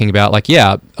kind of talking about,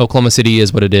 Oklahoma City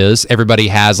is what it is. Everybody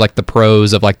has the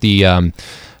pros of the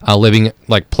living,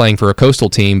 playing for a coastal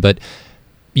team, but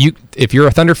if you're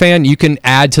a Thunder fan, you can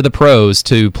add to the pros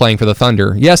to playing for the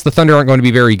Thunder. Yes, the Thunder aren't going to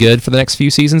be very good for the next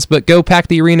few seasons, but go pack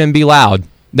the arena and be loud.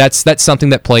 That's something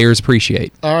that players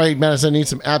appreciate. All right, Madison, I need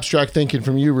some abstract thinking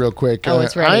from you real quick.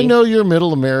 It's ready. I know you're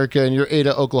Middle America and you're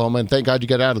Ada, Oklahoma, and thank God you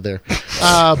got out of there.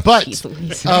 But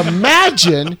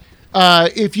imagine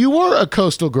if you were a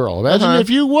coastal girl. Imagine if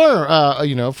you were,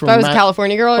 from... If I was a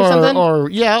California girl or something?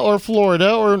 Or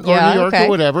Florida or New York or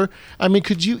whatever. I mean,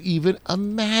 could you even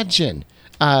imagine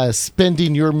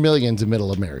spending your millions in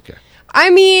Middle America? I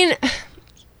mean,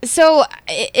 So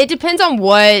it depends on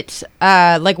what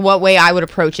way I would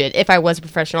approach it if I was a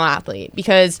professional athlete,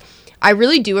 because I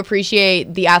really do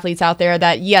appreciate the athletes out there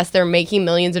that, yes, they're making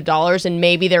millions of dollars and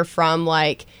maybe they're from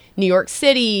like New York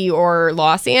City or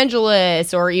Los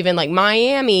Angeles or even like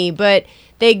Miami, but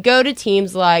they go to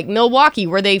teams like Milwaukee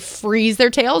where they freeze their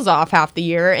tails off half the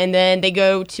year, and then they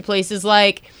go to places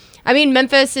like, I mean,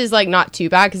 Memphis is like not too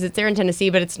bad because it's there in Tennessee,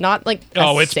 but it's not like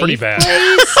it's pretty bad.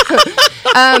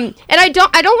 And I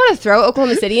don't want to throw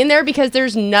Oklahoma City in there because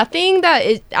there's nothing that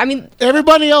is. I mean,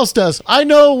 everybody else does. I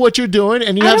know what you're doing,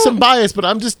 and you have some bias, but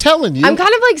I'm just telling you. I'm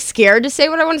kind of like scared to say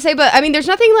what I want to say, but I mean, there's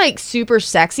nothing like super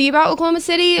sexy about Oklahoma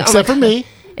City, except for me.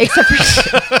 Except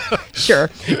for sure,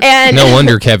 and No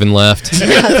wonder Kevin left.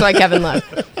 that's why Kevin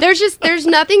left. There's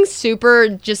nothing super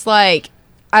just like.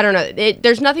 I don't know.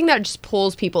 There's nothing that just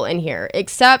pulls people in here,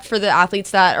 except for the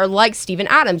athletes that are like Steven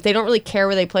Adams. They don't really care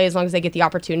where they play as long as they get the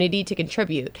opportunity to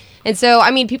contribute. And so,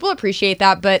 I mean, people appreciate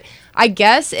that. But I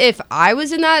guess if I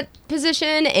was in that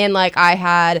position and like I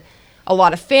had a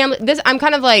lot of family, I'm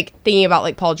kind of like thinking about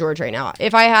like Paul George right now.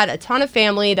 If I had a ton of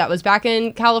family that was back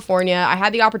in California, I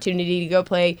had the opportunity to go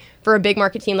play for a big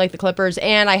market team like the Clippers,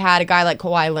 and I had a guy like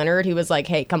Kawhi Leonard who was like,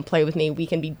 "Hey, come play with me. We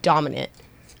can be dominant."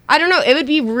 I don't know. It would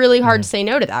be really hard to say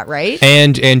no to that, right?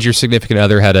 And your significant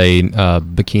other had a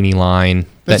bikini line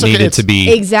that needed to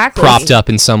be propped up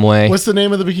in some way. What's the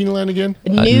name of the bikini line again?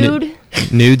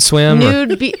 Nude Swim?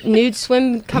 Nude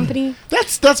Swim Company?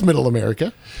 That's Middle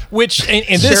America. Which, and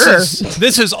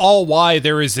this is all why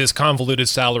there is this convoluted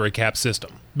salary cap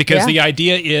system. Because the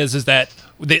idea is that,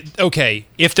 okay,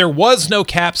 if there was no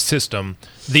cap system,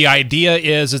 the idea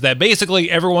is that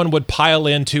basically everyone would pile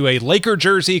into a Laker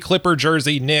jersey, Clipper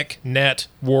jersey, Knick, Net,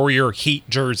 Warrior, Heat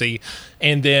jersey,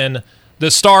 and then the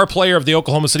star player of the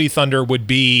Oklahoma City Thunder would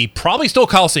be probably still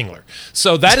Kyle Singler.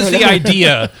 So that is the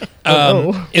idea,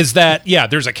 is that,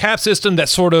 there's a cap system that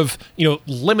sort of,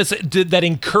 limits it, that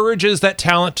encourages that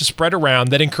talent to spread around,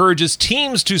 that encourages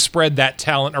teams to spread that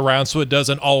talent around so it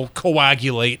doesn't all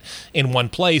coagulate in one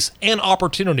place. And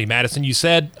opportunity, Madison, you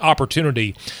said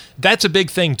opportunity. That's a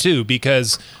big thing too,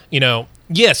 because,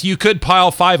 yes, you could pile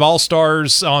 5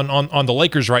 All-Stars on the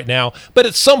Lakers right now, but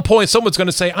at some point, someone's going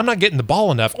to say, I'm not getting the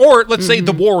ball enough. Or let's say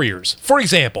the Warriors, for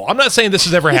example. I'm not saying this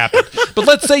has ever happened, but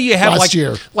let's say you have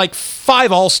like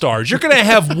 5 All-Stars. You're going to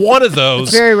have one of those.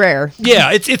 It's very rare.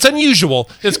 Yeah, it's unusual.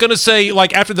 It's going to say,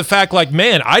 like, after the fact, like,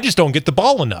 man, I just don't get the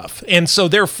ball enough. And so,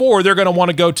 therefore, they're going to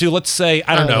want to go to, let's say,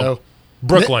 I don't know.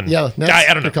 Brooklyn. I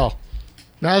don't know. Call.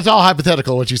 Now, it's all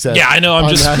hypothetical what you said. Yeah, I know. I'm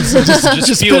just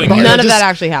spewing. None of that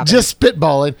actually happened. Just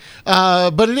spitballing.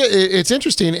 But it's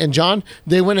interesting. And, John,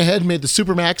 they went ahead and made the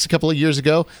Supermax a couple of years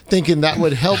ago, thinking that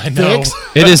would help fix.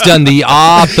 It has done the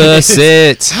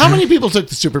opposite. How many people took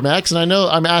the Supermax? And I know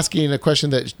I'm asking a question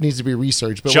that needs to be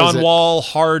researched. But John Wall,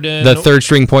 Harden. The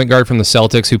third-string point guard from the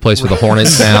Celtics who plays for the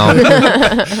Hornets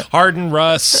now. Harden,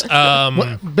 Russ.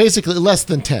 Basically less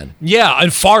than 10. Yeah,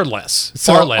 and far less.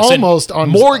 So far less. Almost on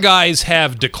more guys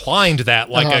have declined that,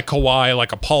 like a Kawhi,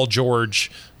 like a Paul George,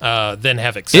 than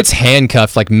have accepted. It's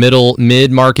handcuffed like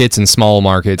mid markets and small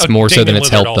markets more so than it's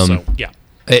helped them. Yeah.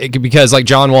 Because like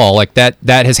John Wall, like that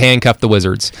has handcuffed the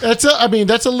Wizards. That's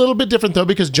a little bit different though,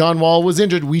 because John Wall was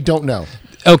injured. We don't know.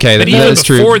 Okay, but that is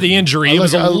true. Before the injury, it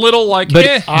was a little like, but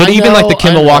even like the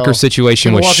Kemba Walker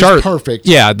situation with Charlotte, perfect.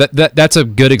 Yeah, that's a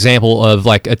good example of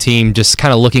like a team just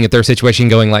kind of looking at their situation,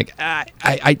 going like,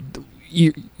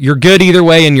 you're good either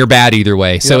way and you're bad either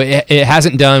way. So it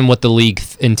hasn't done what the league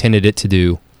intended it to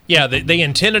do. Yeah, they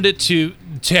intended it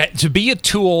to be a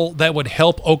tool that would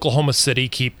help Oklahoma City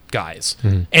keep guys.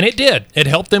 Mm-hmm. And it did. It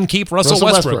helped them keep Russell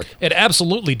Westbrook. It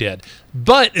absolutely did.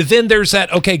 But then there's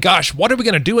that, okay, gosh, what are we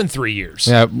going to do in 3 years?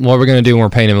 Yeah, what we're going to do when we're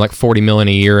paying him like $40 million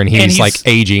a year and he's like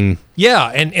aging. Yeah,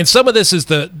 and some of this is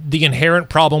the inherent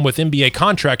problem with NBA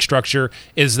contract structure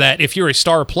is that if you're a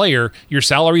star player, your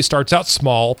salary starts out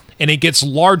small and it gets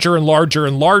larger and larger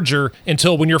and larger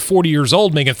until when you're 40 years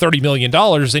old making $30 million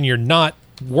and you're not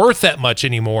worth that much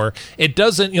anymore. It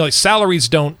doesn't, like salaries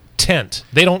don't tent.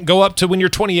 They don't go up to when you're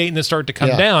 28 and then start to come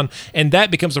down, and that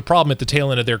becomes a problem at the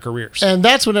tail end of their careers. And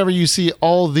that's whenever you see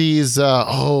all these,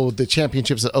 the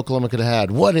championships that Oklahoma could have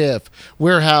had. What if?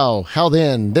 Where? How? How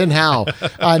then? Then how?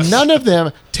 None of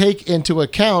them take into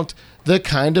account the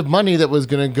kind of money that was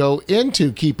going to go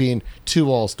into keeping 2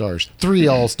 All-Stars, 3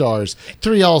 All-Stars,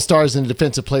 3 All-Stars in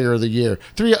Defensive Player of the Year.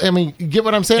 You get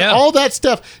what I'm saying? Yeah. All that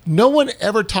stuff. No one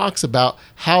ever talks about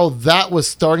how that was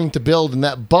starting to build in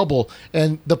that bubble.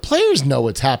 And the players know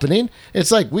what's happening.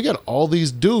 It's like, we got all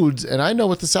these dudes, and I know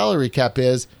what the salary cap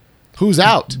is. Who's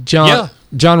out?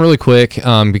 John, really quick,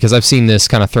 because I've seen this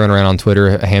kind of thrown around on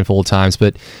Twitter a handful of times,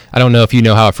 but I don't know if you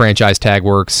know how a franchise tag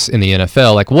works in the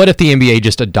NFL. Like, what if the NBA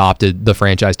just adopted the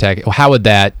franchise tag? How would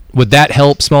that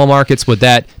help small markets? Would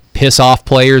that piss off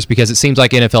players? Because it seems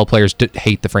like NFL players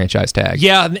hate the franchise tag.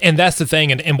 Yeah, and that's the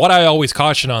thing. And what I always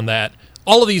caution on that,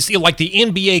 all of these, like the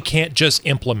NBA can't just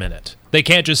implement it. They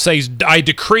can't just say, I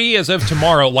decree as of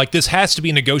tomorrow. Like, this has to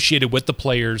be negotiated with the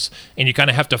players, and you kind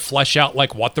of have to flesh out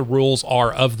like what the rules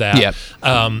are of that. Yep.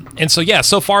 And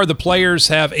so far the players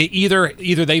have either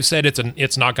they've said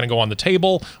it's not going to go on the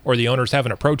table, or the owners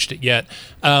haven't approached it yet.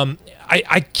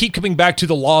 I keep coming back to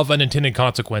the law of unintended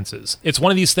consequences. It's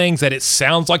one of these things that it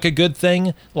sounds like a good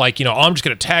thing. Like, I'm just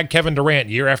going to tag Kevin Durant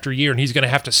year after year, and he's going to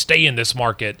have to stay in this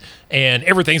market, and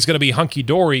everything's going to be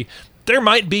hunky-dory. There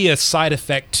might be a side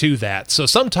effect to that. So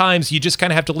sometimes you just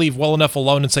kind of have to leave well enough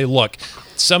alone and say, look,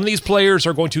 some of these players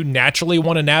are going to naturally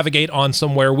want to navigate on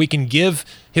somewhere. We can give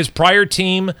his prior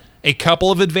team a couple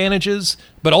of advantages,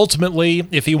 but ultimately,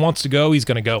 if he wants to go, he's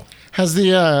going to go. Has the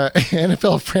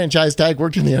NFL franchise tag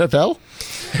worked in the NFL?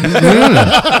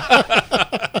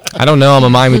 I don't know. I'm a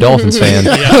Miami Dolphins fan.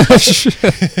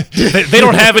 They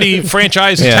don't have any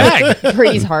franchise tag.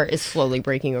 Brady's heart is slowly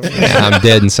breaking over. Yeah, I'm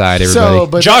dead inside, everybody.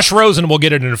 But Josh Rosen will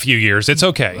get it in a few years. It's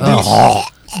okay.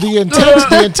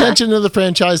 the intention of the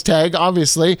franchise tag,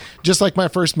 obviously, just like my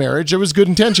first marriage, there was good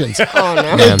intentions. Oh,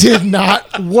 no. It did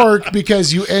not work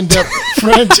because you end up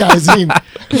franchising,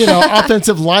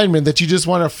 offensive linemen that you just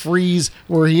want to freeze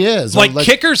where he is. Like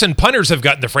kickers and punters have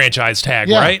gotten the franchise tag,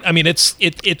 right? I mean, it's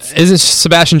Isn't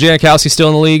Sebastian Janikowski still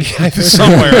in the league?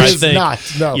 somewhere. I think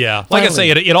not. No. Yeah, like I say,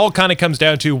 it all kind of comes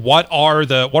down to what are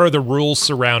the rules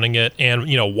surrounding it, and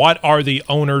what are the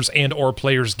owners and or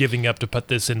players giving up to put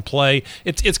this in play.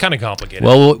 It's kind of complicated.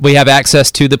 Well, we have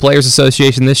access to the Players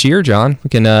Association this year, John.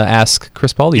 We can ask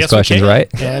Chris Paul these questions,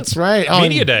 right? That's right.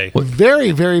 Media Day.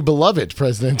 Very, very beloved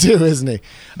president too, isn't he?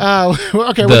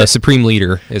 Okay. The supreme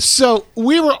leader is. So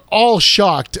we were all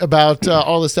shocked about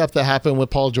all the stuff that happened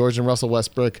with Paul George and Russell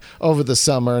Westbrook over the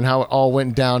summer and how it all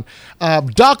went down.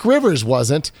 Doc Rivers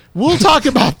wasn't. We'll talk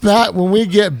about that when we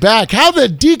get back. How the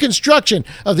deconstruction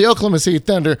of the Oklahoma City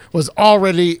Thunder was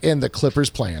already in the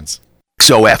Clippers' plans.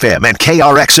 XO-FM and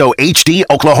KRXO HD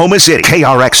Oklahoma City.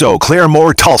 KRXO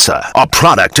Claremore Tulsa, a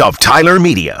product of Tyler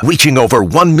Media, reaching over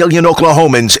 1 million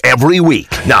Oklahomans every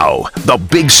week. Now, the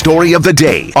big story of the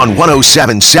day on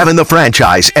 107.7 The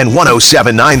Franchise and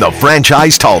 107.9 The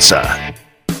Franchise Tulsa.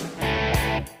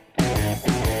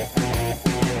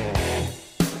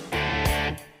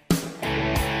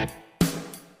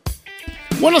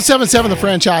 .107.7 The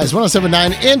Franchise,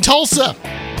 107.9 in Tulsa.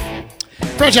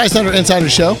 Franchise Thunder Insider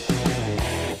Show.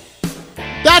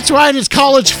 That's right, it's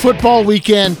college football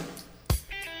weekend.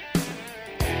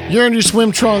 You're in your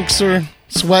swim trunks or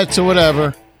sweats or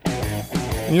whatever,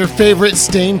 in your favorite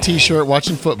stained t-shirt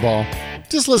watching football.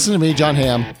 Just listen to me, John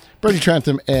Hamm, Brady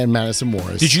Trentham, and Madison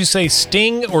Morris. Did you say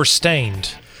Sting or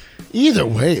Stained? Either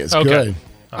way is Okay. good.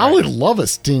 All I would love a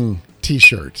Sting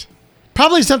t-shirt.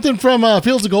 Probably something from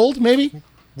Fields of Gold, maybe?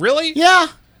 Really? Yeah.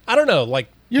 I don't know. Like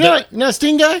You're not a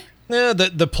Sting guy?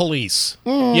 the Police.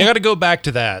 You got to go back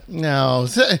to that. No.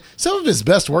 Some of his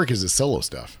best work is his solo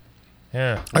stuff.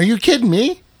 Yeah. Are you kidding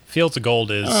me? Fields of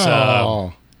Gold is.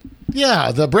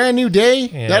 Yeah, the Brand New Day,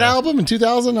 Yeah. that album in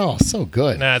 2000. Oh, so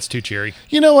good. Nah, it's too cheery.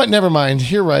 You know what? Never mind.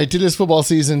 You're right. It is football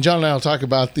season. John and I will talk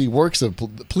about the works of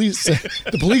the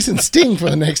police and Sting for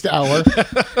the next hour.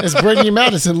 As Brady and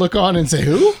Madison look on and say,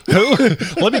 "Who?"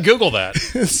 Let me Google that.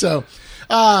 So,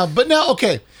 but now,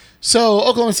 okay. So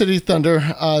Oklahoma City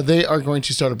Thunder, they are going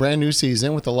to start a brand new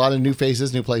season with a lot of new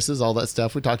faces, new places, all that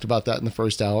stuff. We talked about that in the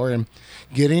first hour, and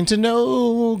getting to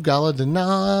know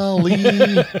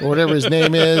Gallinari or whatever his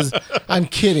name is. I'm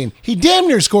kidding. He damn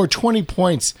near scored 20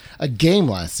 points a game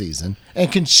last season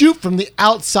and can shoot from the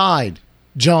outside.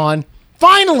 John,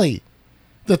 finally,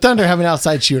 the Thunder have an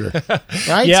outside shooter,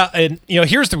 right? Yeah, and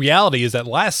here's the reality: is that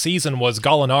last season was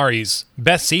Gallinari's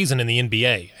best season in the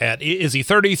NBA. Is he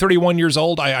 30, 31 years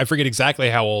old? I forget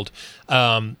exactly how old.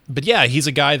 But yeah, he's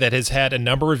a guy that has had a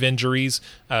number of injuries.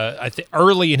 I think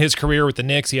early in his career with the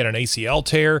Knicks, he had an ACL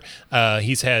tear.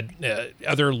 He's had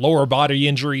other lower body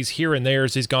injuries here and there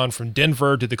as he's gone from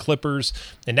Denver to the Clippers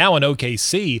and now in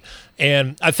OKC.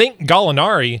 And I think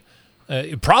Gallinari,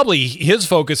 probably his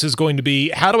focus is going to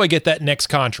be, how do I get that next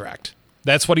contract?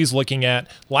 That's what he's looking at.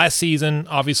 Last season,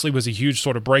 obviously, was a huge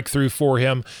sort of breakthrough for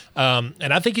him, and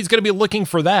I think he's going to be looking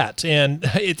for that. And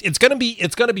it's going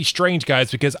to be strange,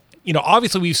 guys, because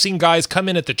obviously we've seen guys come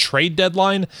in at the trade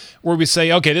deadline where we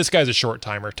say, okay, this guy's a short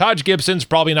timer. Taj Gibson's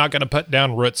probably not going to put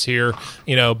down roots here,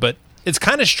 but it's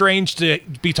kind of strange to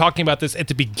be talking about this at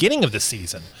the beginning of the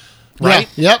season, right?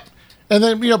 Yeah, yep. And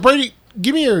then Brady,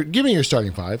 give me your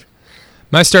starting five.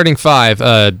 My starting five.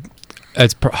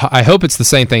 I hope it's the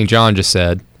same thing John just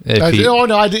said. Oh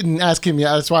no, I didn't ask him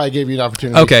yet. That's why I gave you an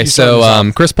opportunity. Okay,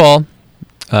 so Chris Paul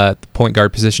at the point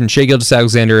guard position, Shai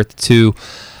Gilgeous-Alexander at the 2,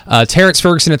 Terrence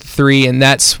Ferguson at the 3, and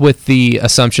that's with the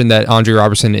assumption that Andre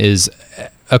Robertson is,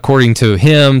 according to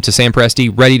him, to Sam Presti,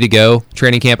 ready to go.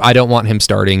 Training camp, I don't want him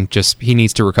starting. Just he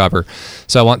needs to recover.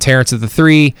 So I want Terrence at the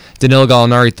 3, Danilo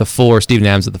Gallinari at the 4, Steven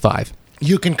Adams at the 5.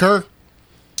 You concur?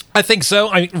 I think so.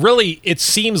 I mean, really, it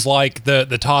seems like the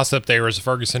toss-up there is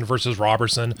Ferguson versus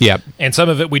Robertson. Yep. And some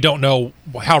of it, we don't know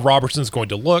how Robertson's going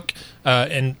to look.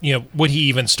 And, would he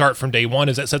even start from day one?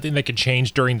 Is that something that could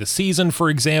change during the season, for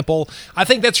example? I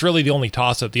think that's really the only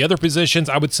toss-up. The other positions,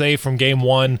 I would say, from game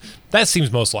one, that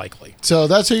seems most likely. So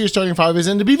that's who your starting five is.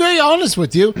 And to be very honest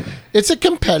with you, it's a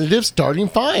competitive starting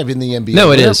five in the NBA.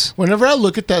 No, it is. Whenever I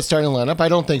look at that starting lineup, I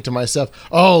don't think to myself,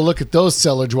 oh, look at those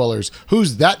cellar dwellers.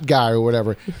 Who's that guy or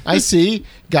whatever? I see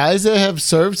guys that have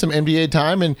served some NBA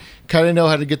time and kind of know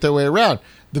how to get their way around.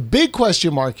 The big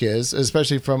question mark is,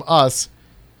 especially from us,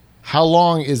 how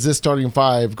long is this starting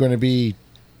five going to be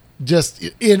just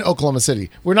in Oklahoma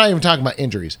City? We're not even talking about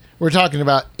injuries. We're talking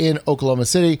about in Oklahoma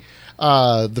City.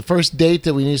 The first date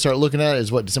that we need to start looking at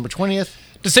is what, December 20th?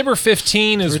 December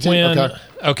 15 is when.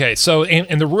 Okay. So,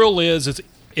 and the rule is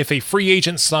if a free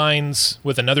agent signs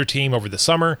with another team over the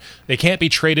summer, they can't be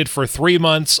traded for 3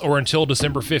 months or until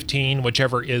December 15,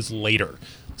 whichever is later.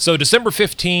 So December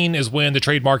 15 is when the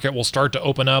trade market will start to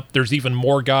open up. There's even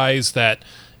more guys that,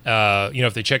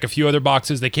 if they check a few other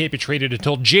boxes, they can't be traded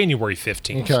until January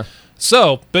 15th. Okay.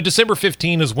 So, but December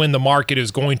 15 is when the market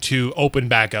is going to open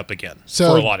back up again for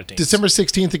a lot of teams. December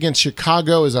 16th against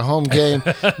Chicago is a home game.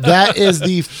 That is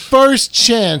the first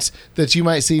chance that you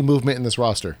might see movement in this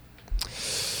roster.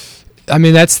 I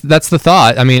mean, that's the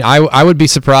thought. I mean, I would be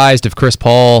surprised if Chris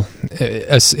Paul,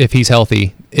 if he's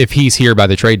healthy, if he's here by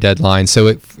the trade deadline.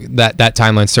 So that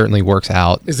timeline certainly works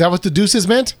out. Is that what the deuces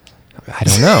meant? I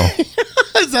don't know.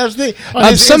 Is that the, on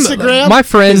his Instagram?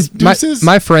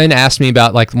 My friend asked me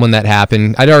about like when that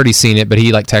happened. I'd already seen it, but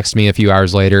he like texted me a few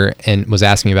hours later and was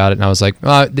asking me about it. And I was like,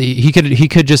 he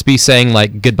could just be saying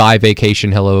like goodbye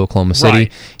vacation, hello Oklahoma City,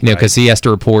 right. Because he has to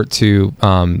report to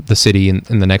the city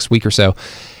in the next week or so.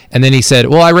 And then he said,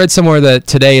 well, I read somewhere that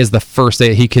today is the first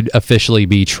day he could officially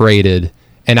be traded.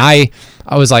 And I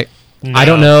was like, no. I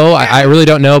don't know. I really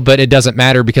don't know, but it doesn't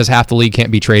matter because half the league can't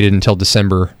be traded until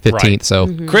December 15th. Right.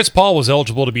 So Chris Paul was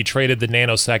eligible to be traded the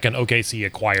nanosecond OKC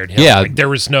acquired him. Yeah. There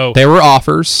were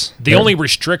offers. The only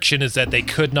restriction is that they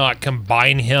could not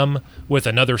combine him with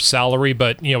another salary,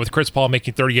 but with Chris Paul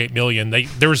making $38 million,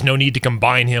 there was no need to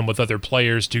combine him with other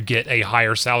players to get a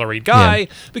higher salaried guy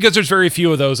because there's very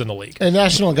few of those in the league. And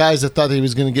national guys that thought that he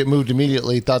was going to get moved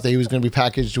immediately thought that he was going to be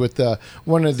packaged with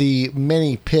one of the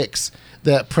many picks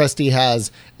that Presti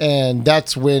has, and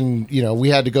that's when we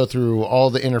had to go through all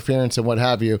the interference and what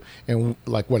have you, and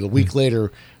a week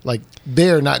later,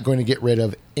 they're not going to get rid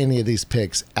of any of these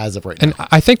picks as of right now. And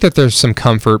I think that there's some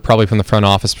comfort probably from the front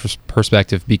office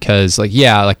perspective because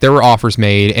there were offers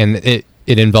made and it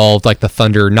involved the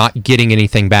Thunder not getting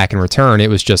anything back in return. It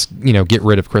was just get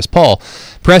rid of Chris Paul.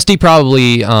 Presti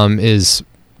probably is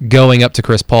going up to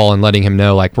Chris Paul and letting him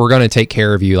know, we're going to take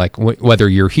care of you, whether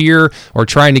you're here or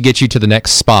trying to get you to the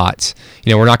next spot.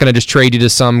 We're not going to just trade you to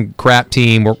some crap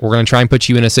team. We're going to try and put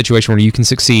you in a situation where you can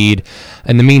succeed.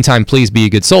 In the meantime, please be a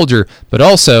good soldier. But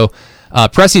also,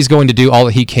 Presti's going to do all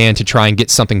that he can to try and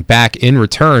get something back in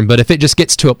return. But if it just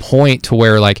gets to a point to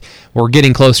where, we're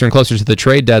getting closer and closer to the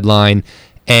trade deadline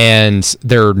and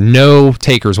there are no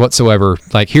takers whatsoever.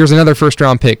 Here's another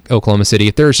first-round pick, Oklahoma City.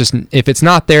 If it's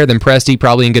not there, then Presti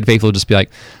probably in good faith will just be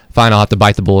like, fine, I'll have to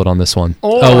bite the bullet on this one.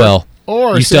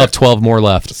 Or you still have 12 more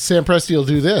left. Sam Presti will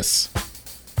do this.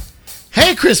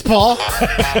 Hey, Chris Paul,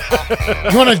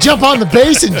 you want to jump on the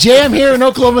bass and jam here in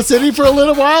Oklahoma City for a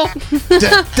little while?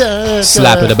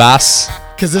 Slap it a bass.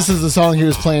 Because this is the song he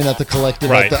was playing at the Collective.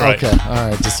 Right. Okay, all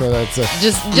right. Just so that's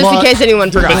just in case anyone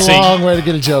forgot. It's a long way to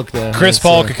get a joke there. Chris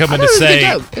Paul could come in and say,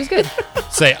 it was good.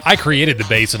 Say, I created the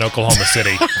bass in Oklahoma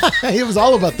City. It was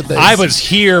all about the bass. I was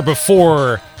here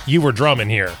before you were drumming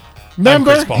here.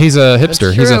 Remember? He's a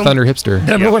hipster. He's a Thunder hipster.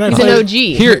 Remember when He's an OG.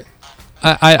 Here,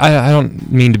 I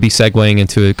don't mean to be segueing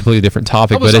into a completely different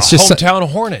topic, but it's just hometown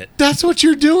Hornet. That's what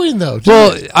you're doing, though.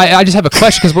 Well, I just have a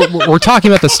question because we're talking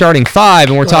about the starting five,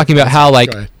 and we're talking about how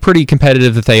pretty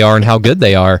competitive that they are and how good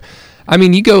they are. I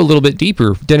mean, you go a little bit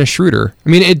deeper. Dennis Schroeder. I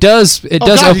mean, it does. Oh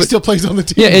God, he still plays on the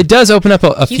team. Yeah, it does open up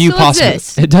a He few still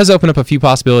exists. It does open up a few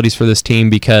possibilities for this team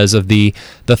because of the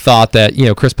thought that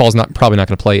Chris Paul's probably not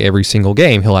going to play every single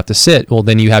game. He'll have to sit. Well,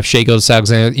 then you have Shai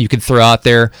Gilgeous-Alexander you could throw out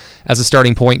there as a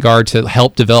starting point guard to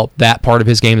help develop that part of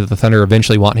his game that the Thunder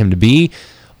eventually want him to be.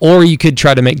 Or you could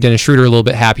try to make Dennis Schroeder a little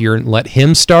bit happier and let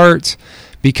him start,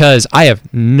 because I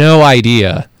have no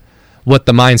idea what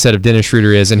the mindset of Dennis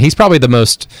Schroeder is, and he's probably I'm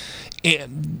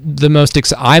the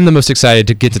most excited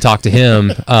to get to talk to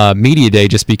him media day,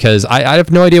 just because I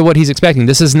have no idea what he's expecting.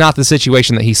 This is not the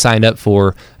situation that he signed up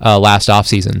for last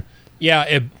offseason.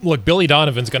 Yeah, look, Billy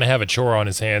Donovan's going to have a chore on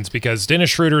his hands, because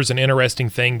Dennis Schroeder is an interesting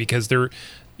thing, because there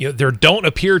don't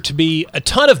appear to be a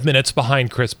ton of minutes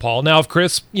behind Chris Paul. Now, if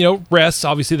Chris, rests,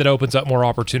 obviously that opens up more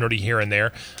opportunity here and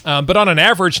there. But on an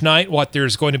average night,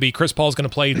 there's going to be Chris Paul's going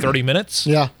to play 30 minutes.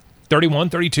 Yeah. 31,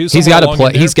 32. He's got to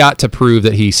play. He's got to prove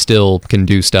that he still can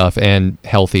do stuff and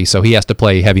healthy, so he has to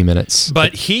play heavy minutes.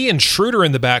 But he and Schroeder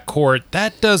in the backcourt,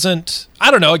 that doesn't.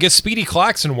 I don't know. I guess Speedy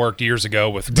Claxton worked years ago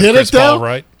with Chris Paul,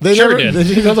 right? They sure did. They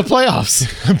didn't go to the playoffs.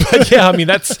 But yeah, I mean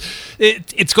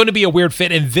it's going to be a weird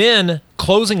fit. And then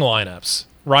closing lineups.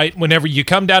 Right? Whenever you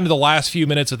come down to the last few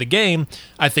minutes of the game,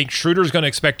 I think Schroeder's going to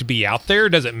expect to be out there.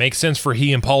 Does it make sense for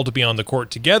he and Paul to be on the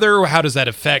court together? How does that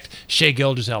affect Shai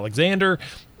Gilgeous-Alexander?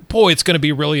 Boy, it's going to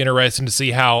be really interesting to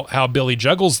see how Billy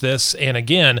juggles this. And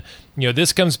again,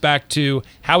 this comes back to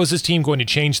how is this team going to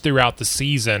change throughout the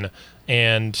season?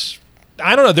 And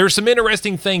I don't know. There's some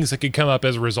interesting things that could come up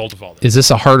as a result of all this. Is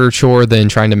this a harder chore than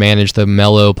trying to manage the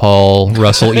Melo, Paul,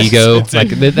 Russell ego?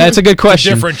 That's a good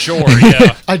question. Different chore,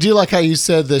 yeah. I do like how you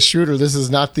said the Schroeder, this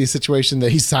is not the situation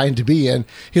that he signed to be in.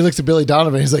 He looks at Billy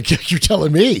Donovan. He's like, yeah, you're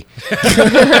telling me.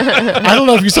 I don't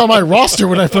know if you saw my roster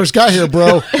when I first got here,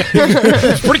 bro.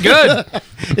 It's pretty good.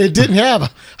 It didn't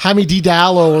have Jaime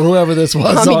Diallo or whoever this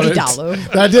was Jaime on it.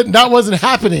 Diallo. That wasn't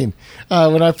happening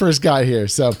when I first got here.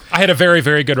 So I had a very,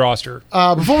 very good roster.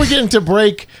 before we get into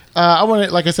break, I want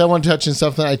to touch on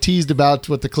something I teased about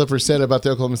what the Clippers said about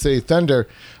the Oklahoma City Thunder.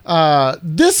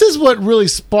 This is what really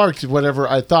sparked whatever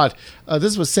I thought. This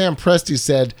is what Sam Presti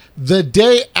said the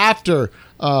day after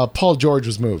Paul George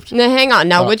was moved. Now, hang on.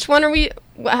 Now, which one are we?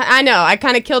 I know I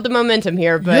kind of killed the momentum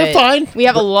here, but You're fine. We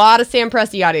have a lot of Sam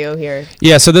Presti audio here.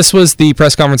 Yeah, so this was the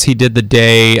press conference he did the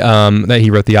day that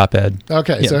he wrote the op-ed.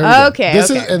 Okay, Yeah. so here we go. Okay,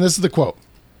 This okay. is the quote.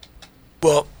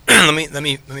 Well, let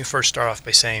me first start off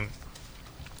by saying,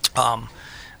 I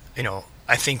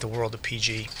think the world of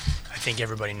PG. I think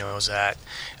everybody knows that.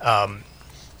 I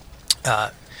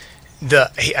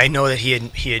know that he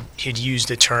had used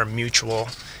the term mutual.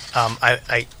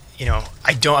 I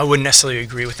wouldn't necessarily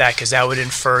agree with that, because that would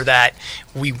infer that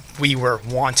we were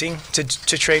wanting to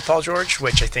trade Paul George,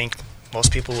 which I think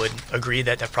most people would agree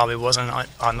that probably wasn't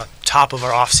on the top of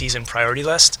our off-season priority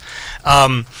list.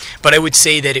 But I would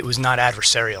say that it was not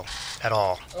adversarial at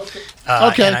all.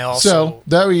 Okay. And I also, so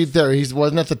there he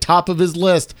wasn't at the top of his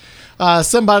list.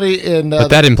 Somebody in But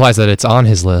that implies that it's on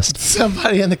his list.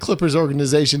 somebody in the Clippers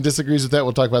organization disagrees with that.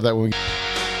 We'll talk about that when we.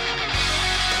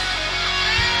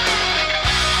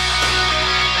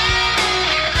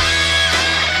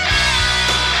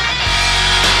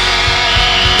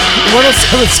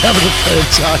 107.7 The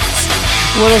Franchise,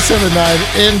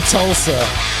 107.9 in Tulsa.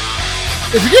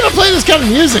 If you're gonna play this kind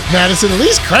of music, Madison, at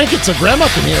least crank it so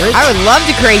Grandma can hear it. I would love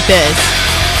to crank this.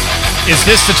 Is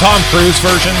this the Tom Cruise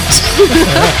version?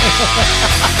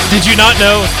 Did you not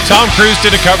know Tom Cruise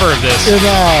did a cover of this? In,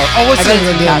 what's I bet the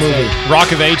name of it's the damn fantastic. movie?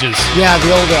 Rock of Ages. Yeah,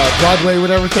 the old Broadway,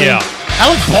 whatever thing. Yeah.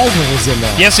 Alec Baldwin was in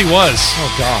that. Yes, he was.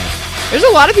 Oh God. There's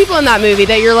a lot of people in that movie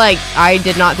that you're like, I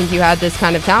did not think you had this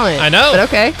kind of talent. I know. But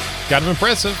okay. Kind of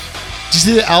impressive. Did you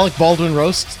see the Alec Baldwin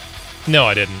roast No,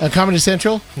 I didn't. on Comedy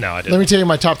Central? No, I Let didn't. me tell you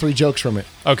my top 3 jokes from it.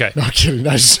 Okay. No, I'm kidding.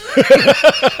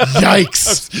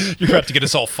 Yikes. You're about to get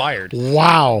us all fired.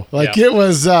 Wow. Like Yeah. it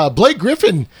was Blake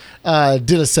Griffin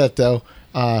did a set though.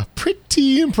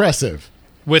 Pretty impressive.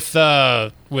 With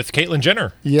Caitlyn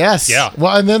Jenner. Yes. Yeah.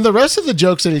 Well, and then the rest of the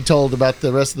jokes that he told about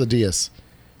the rest of the Diaz.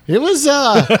 It was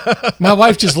my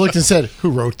wife just looked and said,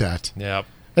 "Who wrote that?" Yeah.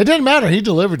 It didn't matter. He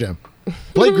delivered them.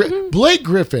 Blake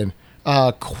Griffin,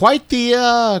 quite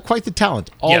the talent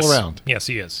all Yes. around. Yes,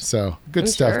 he is. So good I'm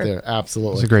stuff sure. there. He's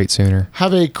Absolutely. a great Sooner.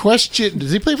 Have a question. Did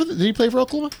he play for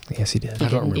Oklahoma? Yes, he did. I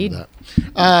don't Indeed. remember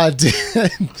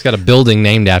that. He's got a building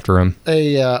named after him.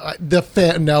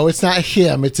 No, it's not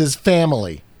him. It's his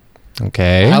family.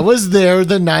 Okay. I was there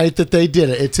the night that they did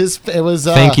it. It was.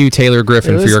 Thank you, Taylor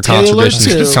Griffin, it for was your Taylor,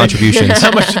 too. contributions.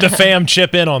 How much did the fam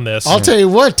chip in on this? I'll tell you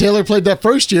what, Taylor played that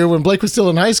first year when Blake was still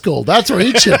in high school. That's where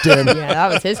he chipped in. Yeah,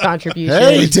 that was his contribution.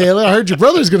 Hey, Taylor, I heard your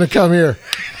brother's going to come here.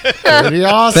 Pretty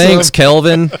awesome. Thanks,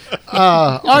 Kelvin.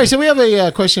 All right, so we have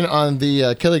a question on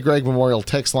the Kelly Gregg Memorial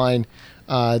text line.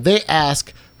 They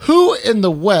ask, who in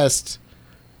the West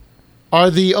are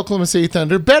the Oklahoma City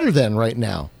Thunder better than right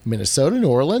now? Minnesota, New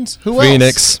Orleans? Who else?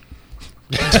 Phoenix.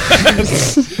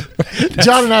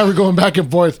 John and I were going back and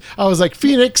forth. I was like,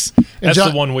 Phoenix. And That's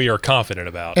John, the one we are confident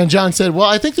about. And John said, well,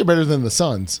 I think they're better than the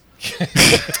Suns.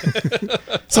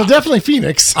 So definitely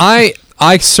Phoenix. I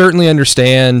certainly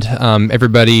understand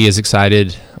everybody is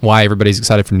excited, why everybody's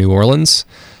excited for New Orleans.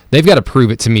 They've got to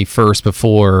prove it to me first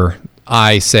before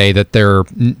I say that they're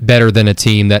better than a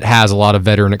team that has a lot of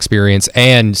veteran experience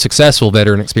and successful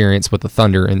veteran experience with the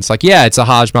Thunder. And it's like, yeah, it's a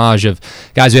hodgepodge of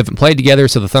guys who haven't played together,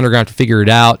 so the Thunder are going to have to figure it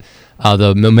out.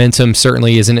 The momentum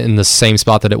certainly isn't in the same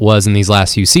spot that it was in these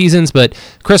last few seasons, but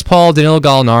Chris Paul, Danilo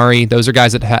Gallinari, those are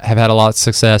guys that have had a lot of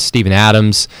success. Steven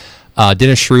Adams,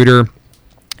 Dennis Schroeder.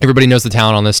 Everybody knows the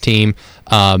talent on this team.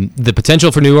 The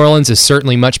potential for New Orleans is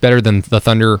certainly much better than the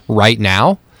Thunder right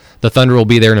now. The Thunder will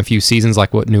be there in a few seasons,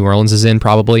 like what New Orleans is in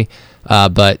probably.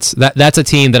 But that's a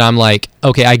team that I'm like,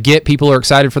 okay, I get people are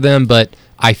excited for them, but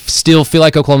I still feel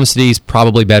like Oklahoma City is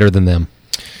probably better than them.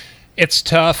 It's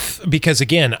tough because,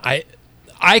 again,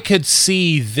 I could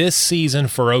see this season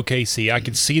for OKC. I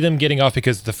could see them getting off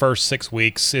because the first 6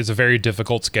 weeks is a very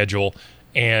difficult schedule.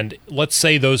 And let's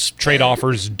say those trade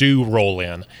offers do roll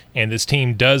in and this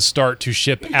team does start to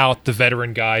ship out the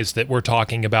veteran guys that we're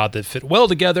talking about that fit well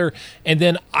together. And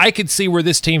then I could see where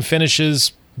this team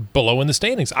finishes below in the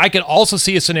standings. I could also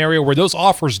see a scenario where those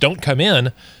offers don't come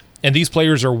in and these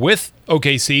players are with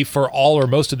OKC for all or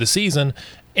most of the season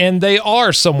and they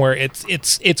are somewhere.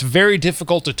 It's very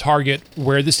difficult to target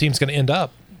where this team's going to end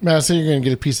up. Madison, you're going to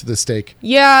get a piece of the steak.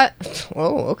 Yeah.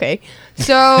 Oh, okay.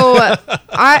 So,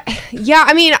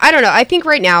 I mean, I don't know. I think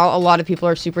right now a lot of people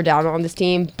are super down on this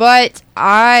team, but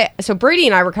so Brady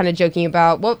and I were kind of joking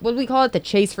about, what do we call it? The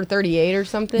chase for 38 or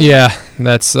something? Yeah,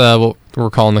 that's what we're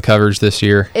calling the coverage this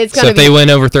year. It's so if they win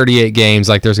over 38 games,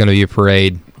 like there's going to be a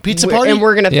parade. Pizza party? And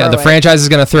we're going to throw the franchise is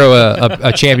going to throw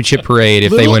a championship parade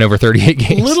if they win over 38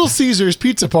 games. Little Caesars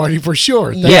pizza party for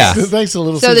sure. Thanks to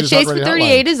Little so Caesars. So the chase for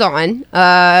 38 is on,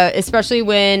 especially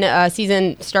when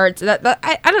season starts.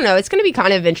 I don't know. It's going to be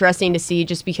kind of interesting to see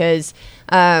just because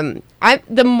the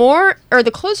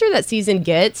closer that season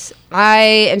gets, I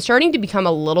am starting to become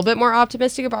a little bit more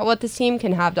optimistic about what this team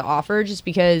can have to offer just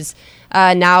because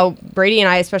now Brady and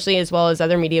I, especially as well as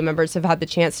other media members, have had the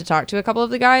chance to talk to a couple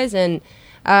of the guys and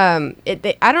I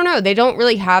don't know. They don't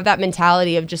really have that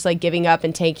mentality of just like giving up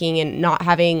and tanking and not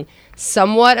having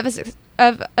somewhat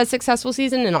of a successful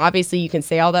season. And obviously you can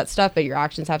say all that stuff, but your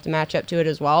actions have to match up to it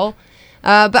as well.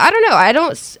 But I don't know.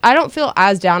 I don't feel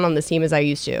as down on this team as I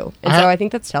used to. And so I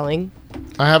think that's telling.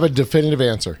 I have a definitive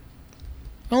answer.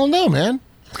 I don't know, man.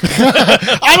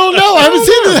 I don't know.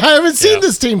 I haven't seen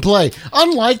this team play.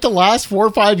 Unlike the last 4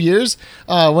 or 5 years,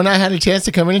 when I had a chance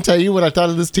to come in and tell you what I thought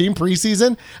of this team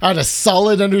preseason, I had a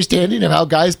solid understanding of how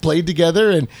guys played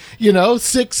together and,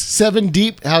 6, 7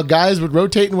 deep, how guys would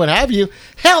rotate and what have you.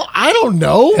 Hell, I don't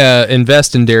know.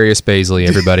 Invest in Darius Baisley,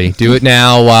 everybody. Do it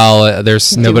now while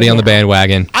there's nobody on the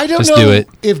bandwagon. I don't Just know do it.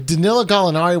 if Danilo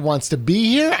Gallinari wants to be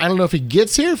here. I don't know if he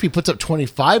gets here, if he puts up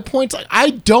 25 points.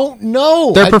 I don't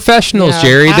know. They're professionals,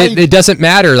 Jerry. It doesn't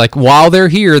matter. Like, while they're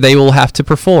here, they will have to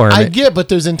perform. I get, but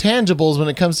there's intangibles when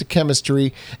it comes to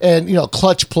chemistry and,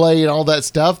 clutch play and all that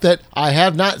stuff that I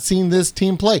have not seen this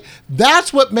team play.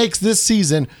 That's what makes this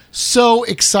season so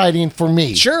exciting for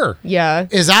me. Sure. Yeah.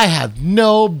 Is I have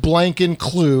no blanking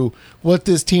clue what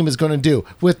this team is going to do.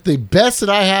 With the best that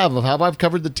I have of how I've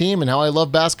covered the team and how I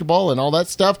love basketball and all that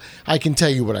stuff, I can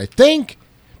tell you what I think,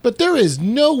 but there is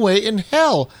no way in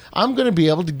hell I'm going to be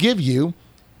able to give you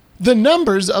the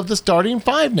numbers of the starting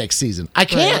 5 next season. I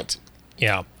can't.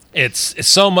 Yeah. It's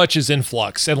so much is in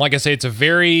flux. And like I say, it's a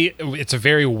very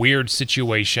weird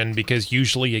situation because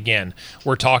usually, again,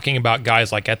 we're talking about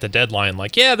guys like at the deadline,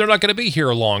 like, yeah, they're not going to be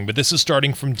here long, but this is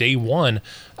starting from day one.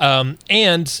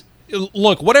 And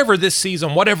look, whatever this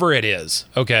season, whatever it is,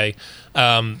 okay,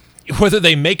 whether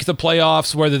they make the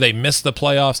playoffs, whether they miss the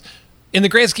playoffs, in the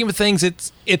grand scheme of things,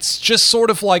 it's just sort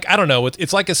of like, I don't know,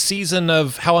 it's like a season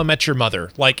of How I Met Your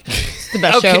Mother. Like The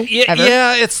best show ever.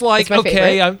 Yeah, it's like, It's my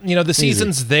favorite. the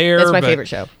season's there. That's my but favorite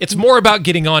show. It's more about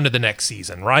getting on to the next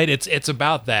season, right? It's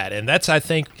about that. And that's, I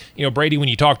think, Brady, when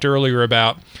you talked earlier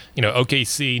about,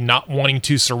 OKC not wanting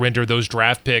to surrender those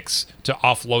draft picks to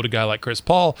offload a guy like Chris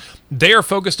Paul, they are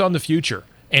focused on the future.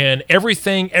 And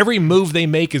every move they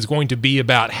make is going to be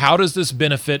about how does this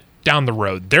benefit down the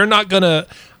road. They're not going to,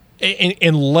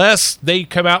 unless they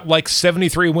come out like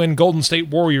 73-win Golden State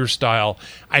Warriors style,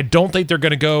 I don't think they're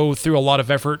going to go through a lot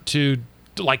of effort to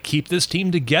like keep this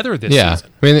team together this season.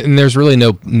 I mean, and there's really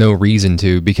no reason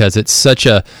to, because it's such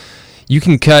a, you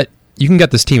can cut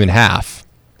this team in half.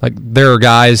 Like, there are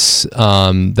guys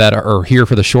that are here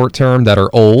for the short term that are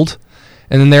old.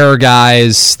 And then there are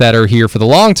guys that are here for the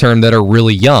long term that are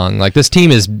really young. Like, this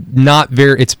team is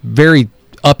it's very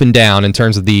up and down in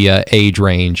terms of the age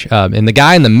range. And the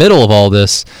guy in the middle of all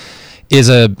this is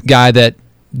a guy that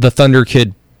the Thunder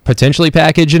could potentially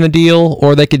package in a deal,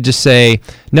 or they could just say,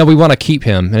 no, we want to keep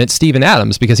him. And it's Steven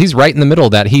Adams, because he's right in the middle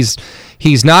of that. He's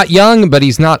not young, but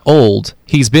he's not old.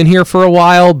 He's been here for a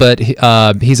while, but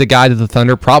he's a guy that the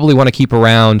Thunder probably want to keep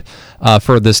around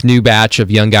for this new batch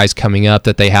of young guys coming up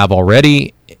that they have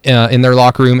already in their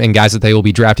locker room, and guys that they will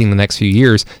be drafting the next few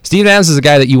years. Steven Adams is a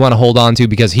guy that you want to hold on to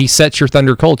because he sets your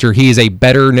Thunder culture. He is a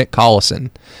better Nick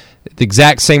Collison. The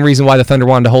exact same reason why the Thunder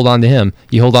wanted to hold on to him.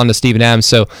 You hold on to Steven Adams.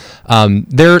 So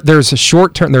there's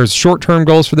short-term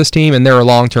goals for this team, and there are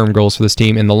long-term goals for this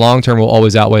team, and the long-term will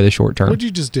always outweigh the short-term. What'd you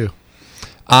just do?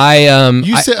 I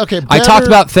talked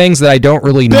about things that I don't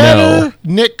really know.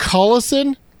 Nick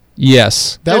Collison?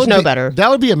 Yes. There's no better. That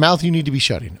would be a mouth you need to be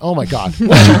shutting. Oh my God!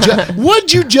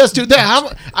 What'd you just do?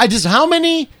 How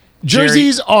many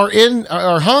jerseys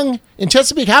are hung in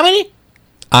Chesapeake? How many?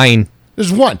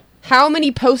 There's one. How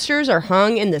many posters are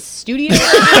hung in the studio?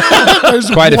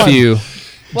 There's quite a few.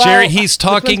 Well, Jerry, he's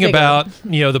talking about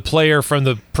the player from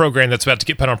the program that's about to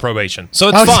get put on probation. So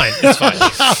it's fine. It's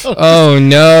fine. Oh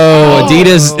no!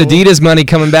 Adidas money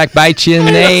coming back, bite you in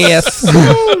the ass.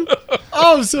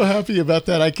 Oh, I'm so happy about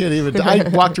that. I can't even. I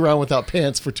walked around without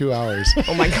pants for 2 hours.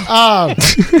 Oh my God.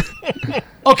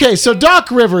 Okay, so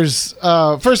Doc Rivers.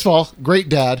 First of all, great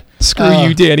dad. Screw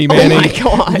you, Danny Manning.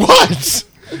 Oh my God. What?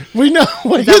 We know.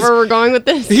 Is that where we're going with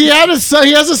this? He had a son.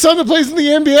 He has a son that plays in the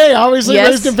NBA. Obviously, Yes.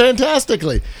 raised him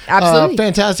fantastically. Absolutely.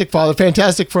 Fantastic father.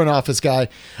 Fantastic front office guy.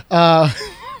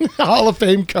 Hall of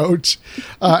Fame coach,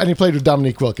 and he played with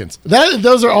Dominique Wilkins.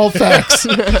 Those are all facts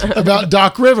about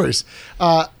Doc Rivers.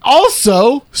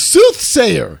 Also,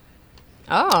 soothsayer.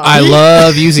 Oh. I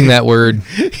love using that word.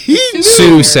 He knew.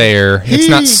 Soothsayer. It's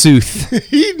not sooth.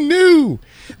 He knew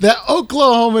that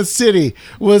Oklahoma City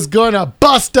was going to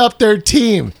bust up their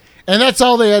team. And that's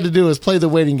all they had to do was play the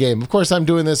waiting game. Of course, I'm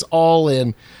doing this all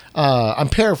in. I'm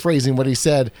paraphrasing what he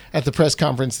said at the press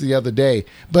conference the other day.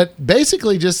 But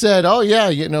basically just said, oh, yeah,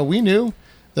 we knew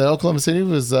that Oklahoma City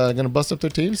was going to bust up their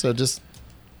team. So just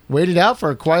waited out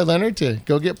for Kawhi Leonard to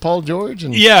go get Paul George.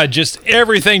 And Yeah, just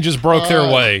everything just broke their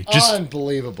way. Just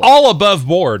unbelievable. all above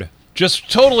board.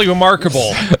 Just totally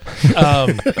remarkable.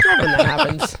 When that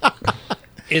happens.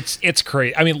 It's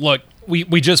crazy. I mean, look,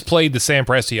 we just played the Sam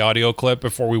Presti audio clip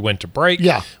before we went to break.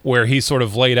 Yeah. Where he sort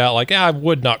of laid out like, I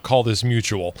would not call this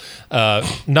mutual. It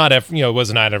was not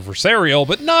adversarial,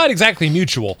 but not exactly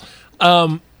mutual.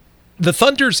 The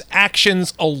Thunder's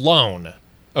actions alone,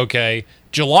 okay,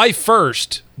 July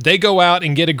 1st, they go out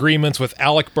and get agreements with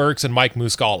Alec Burks and Mike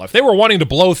Muscala. If they were wanting to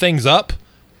blow things up,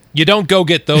 you don't go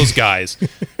get those guys.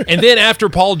 And then after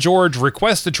Paul George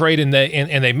requests the trade and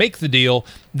they make the deal,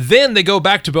 then they go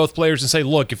back to both players and say,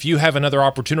 look, if you have another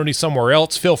opportunity somewhere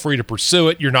else, feel free to pursue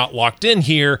it. You're not locked in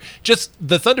here. Just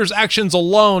the Thunder's actions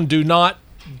alone do not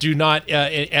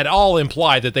at all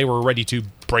imply that they were ready to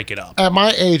break it up. At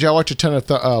my age, I watch a ton of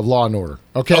Law and Order.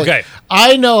 Okay.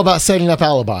 I know about setting up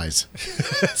alibis.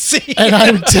 See, And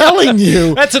I'm telling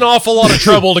you, that's an awful lot of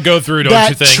trouble to go through, don't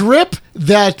you that think? trip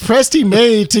that Presti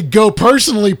made to go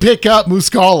personally pick up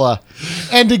Muscala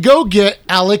and to go get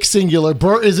Alex singular.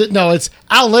 It's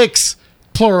Alex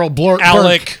plural.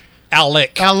 Alec.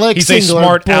 Alex He's singular. a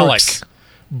smart Burks. Alec.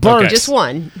 Burks Okay. Just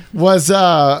one. was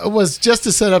just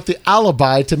to set up the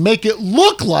alibi to make it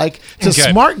look like to Okay.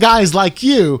 smart guys like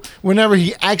you, whenever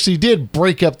he actually did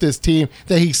break up this team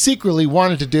that he secretly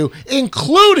wanted to do,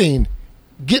 including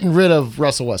getting rid of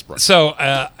Russell Westbrook. So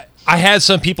I had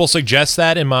some people suggest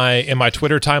that in my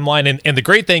Twitter timeline, and the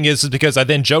great thing is because I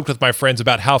then joked with my friends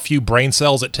about how few brain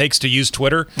cells it takes to use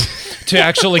Twitter to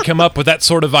actually come up with that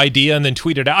sort of idea and then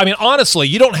tweet it out. I mean, honestly,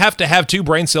 you don't have to have 2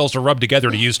 brain cells to rub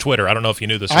together to use Twitter. I don't know if you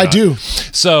knew this or I not. do.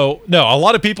 So, no, a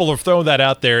lot of people have thrown that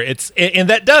out there. It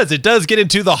does get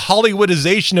into the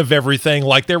Hollywoodization of everything,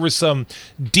 like there was some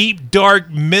deep,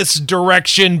 dark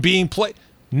misdirection being played.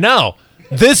 No.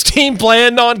 This team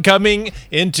planned on coming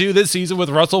into this season with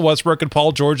Russell Westbrook and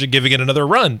Paul George and giving it another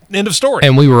run. End of story.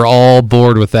 And we were all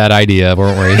bored with that idea,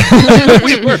 weren't we?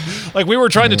 we were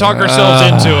trying to talk ourselves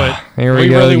into it. Here we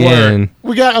go really again.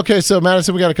 Okay, so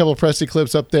Madison, we got a couple of Presti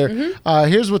clips up there.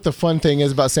 Here's what the fun thing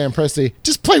is about Sam Presti.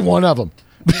 Just play one of them.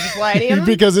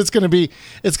 Because it's going to be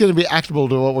actionable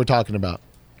to what we're talking about.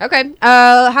 Okay.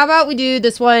 How about we do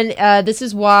this one? This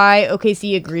is why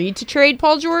OKC agreed to trade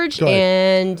Paul George. Go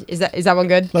ahead. And is that one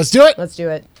good? Let's do it. Let's do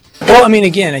it. Well, I mean,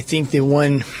 again, I think that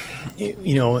when,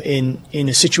 in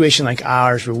a situation like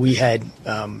ours where we had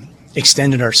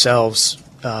extended ourselves,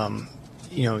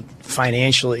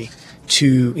 financially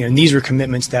to, and these were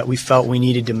commitments that we felt we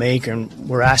needed to make and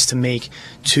were asked to make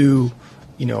to,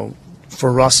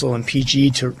 for Russell and PG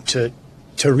to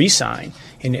re-sign.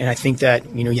 And I think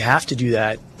that, you have to do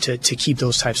that to keep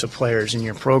those types of players in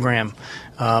your program.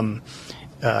 I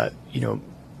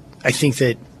think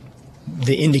that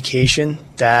the indication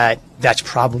that that's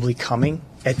probably coming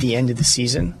at the end of the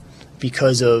season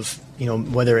because of,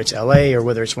 whether it's LA or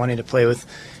whether it's wanting to play with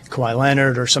Kawhi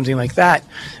Leonard or something like that,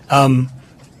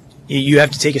 you have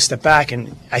to take a step back.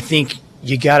 And I think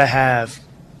you got to have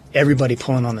everybody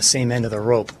pulling on the same end of the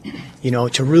rope,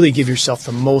 to really give yourself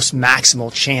the most maximal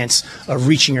chance of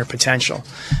reaching your potential.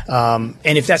 And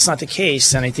if that's not the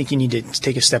case, then I think you need to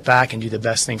take a step back and do the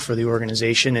best thing for the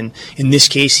organization. And in this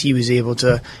case, he was able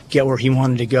to get where he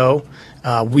wanted to go.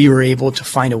 We were able to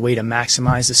find a way to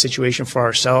maximize the situation for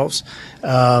ourselves.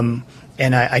 And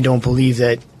I don't believe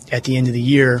that at the end of the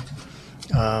year,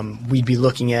 we'd be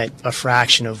looking at a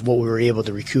fraction of what we were able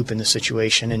to recoup in the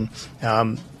situation. And,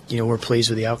 we're pleased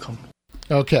with the outcome.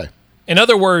 Okay. In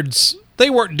other words, they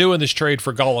weren't doing this trade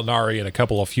for Gallinari and a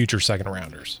couple of future second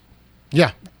rounders.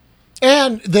 Yeah.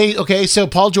 And so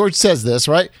Paul George says this,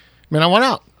 right? Man, I want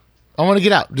out. I want to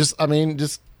get out.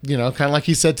 Kind of like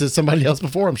he said to somebody else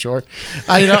before, I'm sure.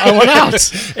 I want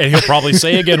out. And he'll probably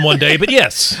say again one day, but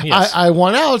yes. I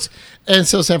want out. And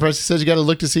so Sam Presti says you got to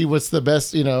look to see what's the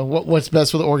best, what's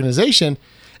best for the organization.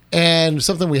 And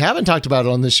something we haven't talked about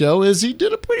on the show is he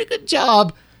did a pretty good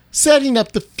job setting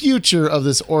up the future of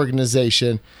this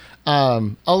organization. A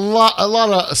lot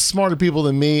of smarter people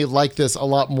than me like this a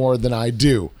lot more than I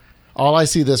do. All I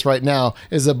see this right now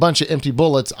is a bunch of empty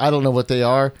bullets. I don't know what they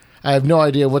are. I have no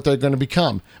idea what they're going to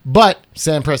become. But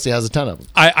Sam Presti has a ton of them.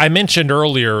 I mentioned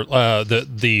earlier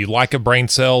the lack of brain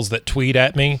cells that tweet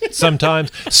at me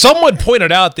sometimes. Someone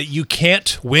pointed out that you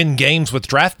can't win games with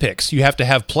draft picks. You have to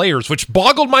have players, which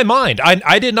boggled my mind.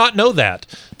 I did not know that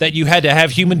you had to have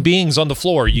human beings on the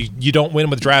floor. You don't win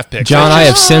with draft picks. John, I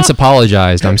have since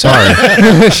apologized. I'm sorry.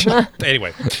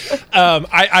 Anyway,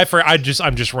 I'm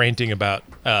just ranting about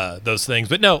those things.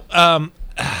 But no,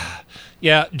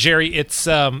 yeah, Jerry, it's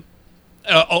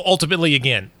ultimately,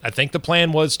 again, I think the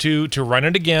plan was to run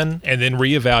it again and then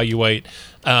reevaluate.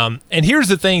 And here's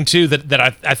the thing, too, that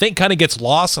I think kind of gets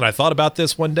lost, and I thought about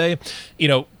this one day.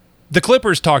 The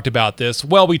Clippers talked about this.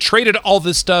 Well, we traded all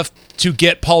this stuff to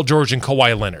get Paul George and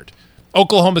Kawhi Leonard.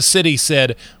 Oklahoma City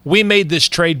said, we made this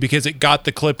trade because it got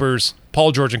the Clippers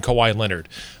Paul George and Kawhi Leonard.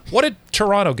 What did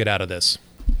Toronto get out of this?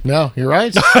 No, you're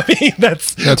right. I mean,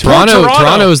 that's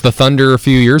Toronto is the Thunder a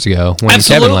few years ago when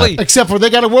Kevin left. Except for they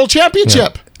got a world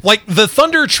championship. Yeah. Like, the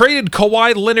Thunder traded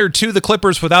Kawhi Leonard to the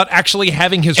Clippers without actually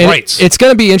having his rights. It's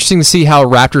going to be interesting to see how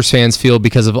Raptors fans feel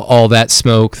because of all that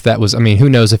smoke that was, who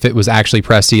knows if it was actually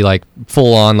Presti, like,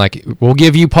 full on, like, we'll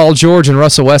give you Paul George and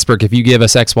Russell Westbrook if you give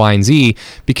us X, Y, and Z,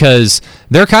 because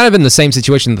they're kind of in the same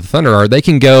situation that the Thunder are. They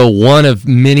can go one of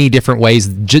many different ways,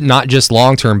 not just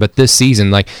long-term, but this season.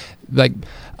 Like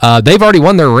they've already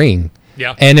won their ring.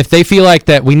 Yeah. And if they feel like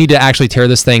that we need to actually tear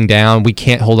this thing down, we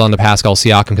can't hold on to Pascal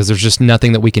Siakam because there's just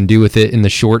nothing that we can do with it in the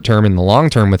short term and the long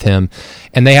term with him,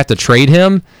 and they have to trade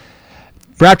him,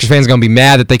 Raptors fans are going to be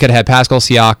mad that they could have had Pascal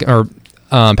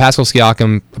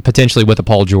Siakam potentially with a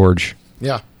Paul George.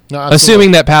 Yeah. No,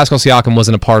 assuming that Pascal Siakam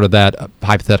wasn't a part of that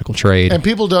hypothetical trade. And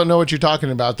people don't know what you're talking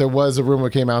about. There was a rumor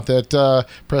came out that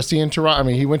Presti in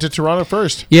Toronto, he went to Toronto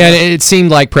first. Yeah, and it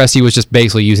seemed like Presti was just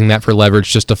basically using that for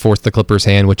leverage just to force the Clippers'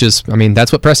 hand, which is,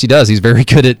 that's what Presti does. He's very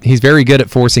good at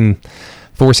forcing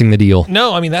forcing the deal.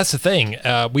 No, I mean that's the thing.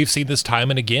 We've seen this time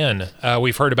and again.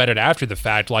 We've heard about it after the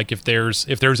fact. Like if there's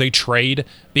a trade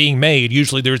being made,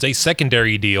 usually there's a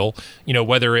secondary deal. You know,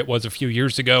 whether it was a few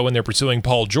years ago when they're pursuing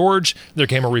Paul George, there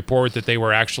came a report that they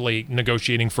were actually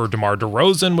negotiating for DeMar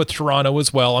DeRozan with Toronto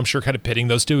as well. I'm sure kind of pitting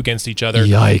those two against each other.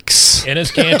 Yikes.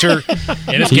 Enes Kanter.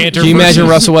 Can you imagine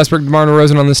Russell Westbrook, DeMar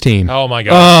DeRozan on this team? Oh my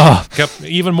God!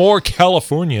 Even more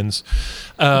Californians.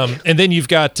 And then you've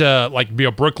got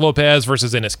Brooke Lopez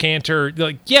versus Enes Kanter.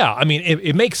 Like, yeah, I mean,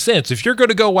 it makes sense. If you're going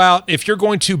to go out, if you're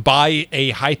going to buy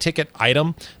a high ticket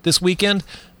item this weekend,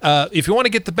 if you want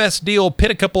to get the best deal,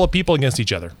 pit a couple of people against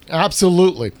each other.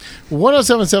 Absolutely.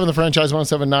 107.7 The Franchise,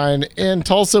 107.9 in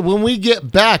Tulsa. When we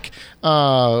get back,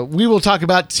 we will talk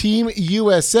about Team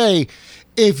USA.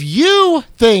 If you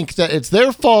think that it's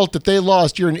their fault that they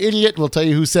lost, you're an idiot. We'll tell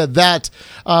you who said that.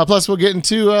 Plus, we'll get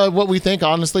into what we think,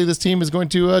 honestly, this team is going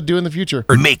to do in the future.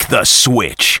 Make the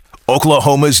switch.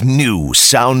 Oklahoma's new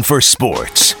sound for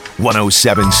sports.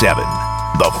 107.7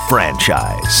 The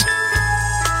Franchise.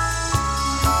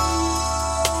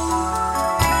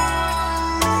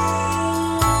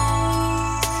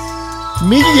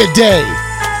 Media Day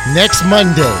next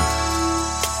Monday.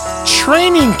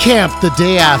 Training camp the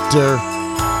day after.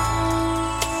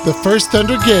 The first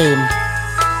Thunder game,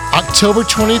 October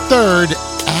 23rd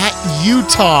at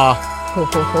Utah. Ho,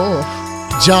 ho, ho.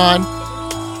 John,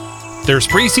 There's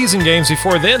preseason games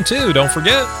before then, too. Don't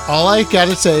forget. all I got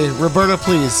to say, Roberta,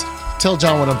 please tell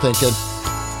John what I'm thinking.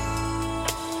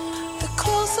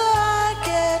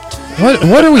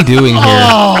 What are we doing here?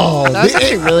 Oh, That was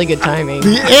actually really good timing.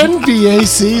 the NBA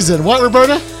season. What,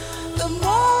 Roberta?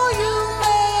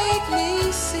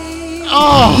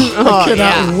 Oh, I cannot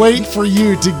yeah. wait for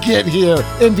you to get here.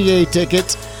 NBA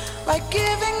tickets.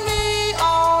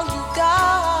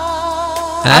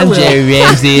 I'm Jerry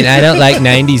Ramsey, and I don't like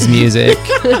 90s music.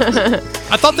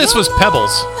 I thought this was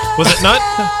Pebbles. Was it not?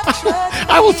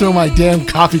 I will throw my damn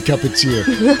coffee cup at you.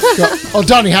 Oh,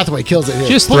 Donny Hathaway kills it here.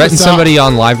 Just Pull threaten this out. somebody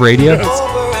on live radio?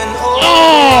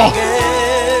 Oh,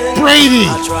 Brady,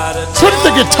 put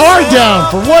the guitar down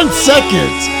for 1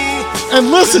 second and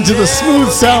listen to the smooth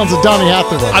sounds of Donny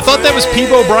Hathaway. I thought that was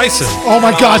Peebo Bryson. Oh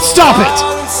my God, stop it!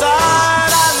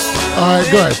 All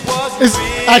right, go ahead.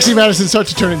 Actually, Madison, start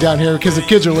to turn it down here because the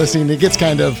kids are listening. It gets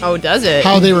kind of Oh, does it?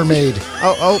 how they were made.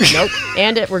 Oh, nope.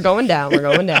 And we're going down. We're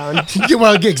going down.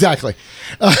 Well, exactly.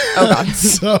 Oh, God.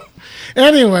 So,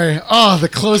 anyway, the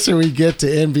closer we get to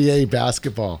NBA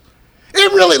basketball,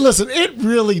 it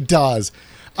really does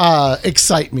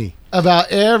excite me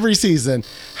about every season.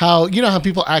 How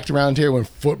people act around here when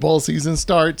football season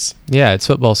starts. Yeah, it's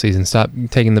football season. Stop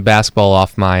taking the basketball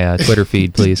off my Twitter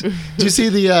feed, please. Do you see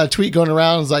the tweet going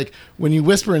around? It's like when you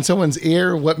whisper in someone's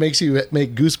ear, what makes you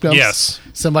make goosebumps? Yes.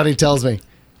 Somebody tells me,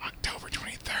 October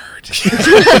 23rd.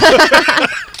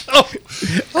 Oh,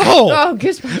 Oh,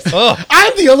 goosebumps.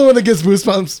 I'm the only one that gets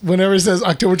goosebumps whenever it says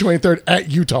October 23rd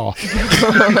at Utah.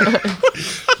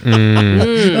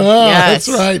 Yes. That's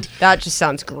right. That just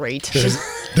sounds great.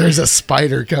 There's a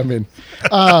spider coming.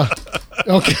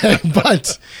 Okay,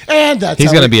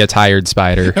 He's going to be a tired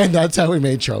spider. and that's how we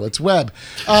made Charlotte's Web.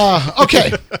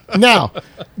 Okay, now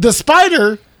the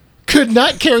spider could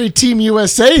not carry Team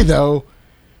USA though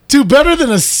to better than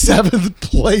a 7th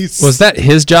place. Was that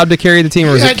his job to carry the team,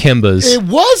 or was it Kimba's? It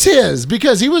was his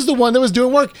because he was the one that was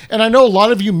doing work, and I know a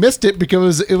lot of you missed it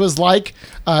because it was like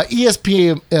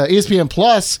ESPN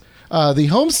Plus,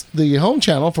 the home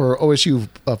channel for OSU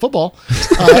football.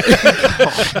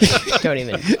 Don't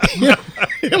even.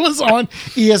 It was on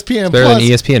ESPN Better Plus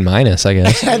than ESPN minus, I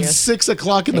guess. at 6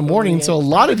 o'clock in the morning, so a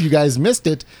lot of you guys missed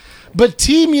it. But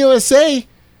Team USA,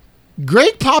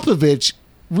 Greg Popovich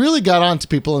really got on to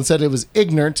people and said it was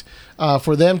ignorant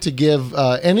for them to give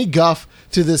any guff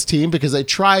to this team because they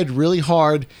tried really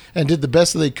hard and did the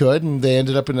best that they could, and they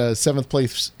ended up in a 7th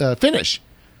place finish.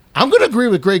 I'm going to agree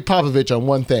with Greg Popovich on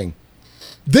one thing.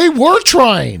 They were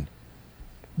trying.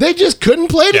 They just couldn't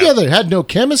play together. Had no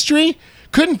chemistry.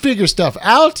 Couldn't figure stuff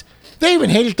out. They even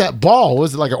hated that ball.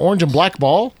 Was it like an orange and black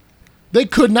ball? They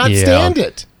could not stand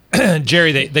it.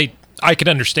 Jerry, I can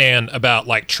understand about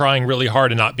like trying really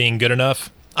hard and not being good enough.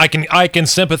 I can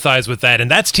sympathize with that, and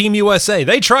that's Team USA.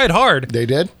 They tried hard. They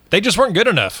did. They just weren't good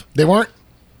enough. They weren't.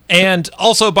 And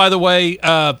also, by the way,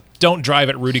 don't drive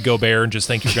at Rudy Gobert and just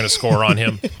think you're going to score on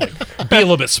him. Like, be a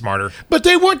little bit smarter. But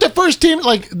they weren't the first team.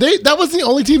 That was the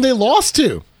only team they lost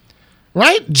to,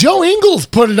 right? Joe Ingles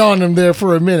put it on them there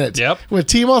for a minute. Yep. With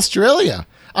Team Australia.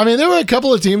 I mean, there were a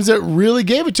couple of teams that really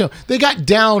gave it to them. They got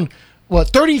down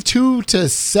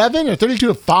 32-7 or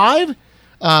 32-5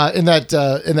 in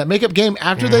that makeup game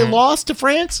after they lost to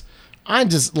France.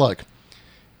 Look.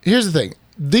 Here's the thing.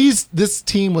 this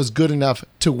team was good enough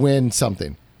to win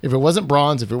something. If it wasn't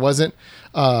bronze, if it wasn't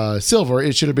silver,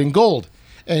 it should have been gold.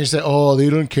 And you say, oh, they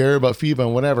don't care about FIBA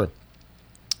and whatever.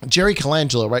 Jerry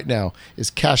Colangelo right now is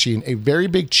cashing a very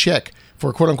big check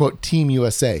for quote-unquote Team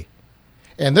USA.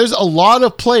 And there's a lot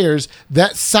of players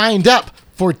that signed up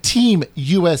for Team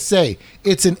USA.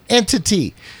 It's an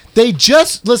entity. They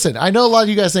just, listen, I know a lot of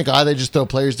you guys think, they just throw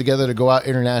players together to go out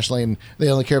internationally and they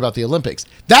only care about the Olympics.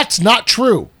 That's not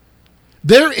true.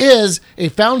 There is a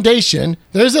foundation,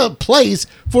 there's a place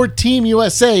for Team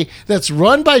USA that's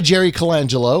run by Jerry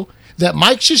Colangelo, that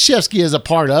Mike Krzyzewski is a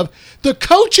part of. The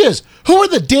coaches, who are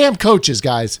the damn coaches,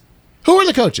 guys? Who are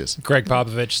the coaches? Greg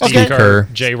Popovich, Steve Okay. Kerr,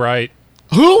 Jay Wright.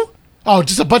 Who? Oh,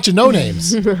 just a bunch of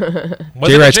no-names. Was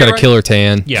Jay it Wright's got a Wright? killer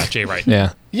tan. Yeah, Jay Wright.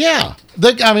 Yeah. Yeah.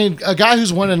 A guy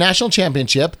who's won a national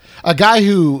championship, a guy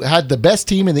who had the best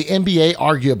team in the NBA,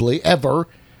 arguably, ever,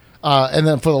 and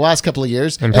then for the last couple of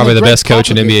years. And probably then the Greg best coach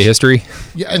in Popovich. NBA history.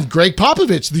 Yeah, and Greg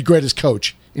Popovich, the greatest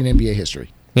coach in NBA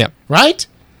history. Yeah. Right?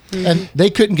 And they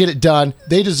couldn't get it done.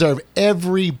 They deserve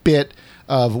every bit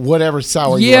of whatever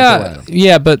sour you want to throw at them.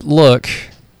 Yeah, but look,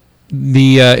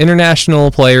 the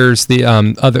international players, the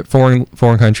other foreign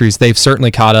countries, they've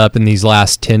certainly caught up in these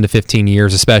last 10 to 15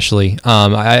 years, especially.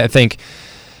 I think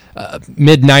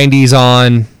mid 90s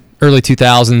on early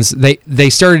 2000s, they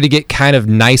started to get kind of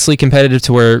nicely competitive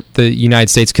to where the United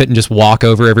States couldn't just walk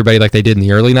over everybody like they did in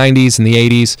the early 90s and the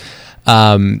 80s.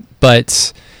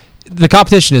 But the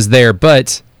competition is there.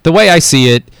 But the way I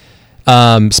see it,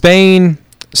 Spain,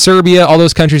 Serbia, all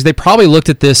those countries, they probably looked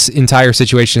at this entire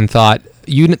situation and thought,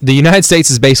 the United States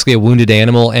is basically a wounded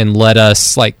animal, and let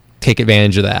us take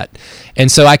advantage of that.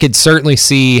 And so I could certainly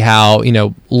see how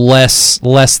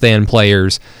less than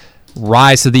players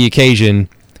rise to the occasion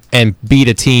and beat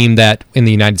a team that in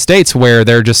the United States where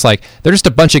they're just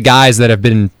a bunch of guys that have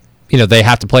been they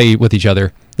have to play with each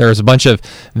other. There's a bunch of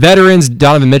veterans.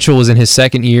 Donovan Mitchell was in his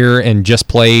second year and just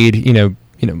played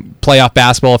playoff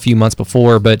basketball a few months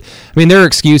before. But I mean, there are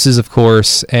excuses, of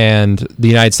course, and the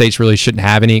United States really shouldn't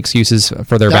have any excuses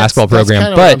for their basketball program. That's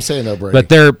kinda what I'm saying, though, Brady. But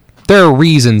there are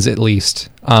reasons, at least.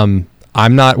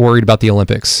 I'm not worried about the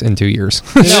Olympics in 2 years.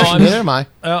 Neither am I.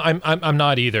 I'm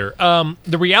not either.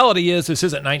 The reality is this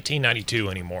isn't 1992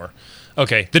 anymore.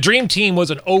 Okay, the Dream Team was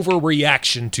an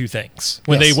overreaction to things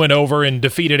when Yes. they went over and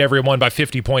defeated everyone by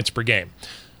 50 points per game.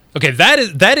 Okay,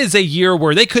 that is a year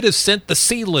where they could have sent the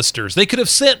C-listers. They could have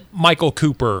sent Michael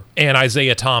Cooper and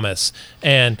Isaiah Thomas.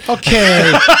 And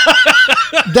Okay.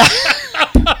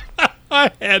 I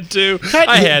had to.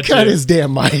 Cut his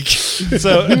damn mic.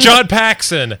 So John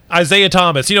Paxson, Isaiah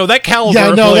Thomas, that caliber Yeah,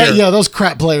 of no, player. those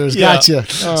crap players. Yeah. Gotcha.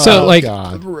 So,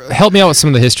 God. help me out with some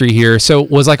of the history here. So,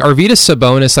 was Arvydas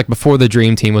Sabonis, before the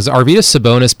Dream Team, was Arvydas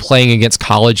Sabonis playing against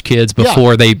college kids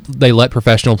before they let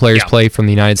professional players Yeah. play from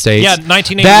the United States? Yeah,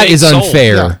 1988 That is sold.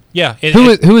 unfair. Yeah.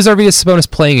 Who is Arvydas Sabonis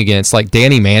playing against?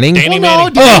 Danny Manning? Danny Well,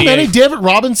 no, Manning. Danny David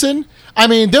Robinson. I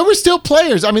mean, there were still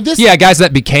players. I mean, this. Yeah, guys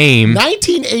that became.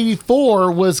 1984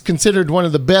 was considered one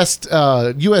of the best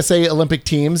USA Olympic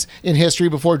teams in history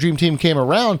before Dream Team came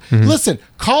around. Mm-hmm. Listen,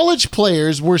 college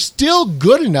players were still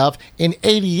good enough in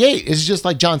 88. It's just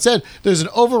like John said, there's an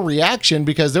overreaction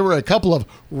because there were a couple of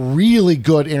really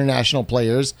good international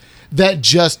players that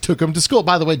just took them to school.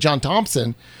 By the way, John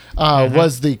Thompson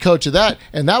was the coach of that,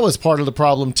 and that was part of the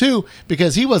problem too,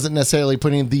 because he wasn't necessarily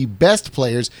putting the best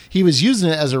players. He was using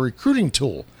it as a recruiting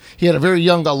tool. He had a very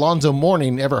young Alonzo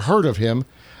Mourning, ever heard of him,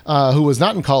 who was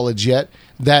not in college yet,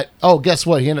 guess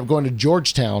what? He ended up going to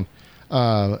Georgetown,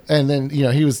 and then he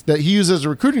used it as a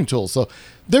recruiting tool. So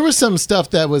there was some stuff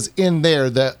that was in there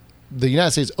that the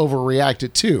United States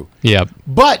overreacted to. Yep.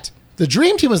 But the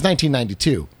Dream Team was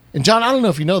 1992. And John, I don't know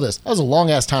if you know this. That was a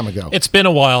long-ass time ago. It's been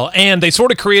a while, and they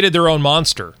sort of created their own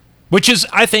monster, which is,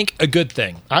 I think, a good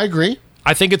thing. I agree.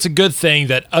 I think it's a good thing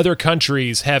that other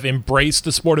countries have embraced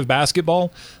the sport of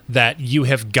basketball, that you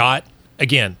have got,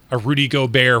 again, a Rudy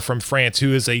Gobert from France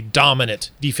who is a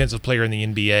dominant defensive player in the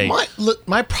NBA.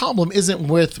 My problem isn't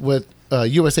with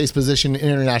USA's position in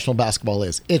international basketball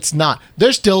is. It's not.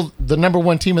 They're still the number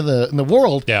one team in the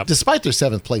world, Yeah. despite their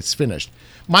 7th place finish.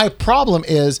 My problem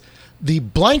is the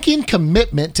blanking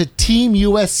commitment to Team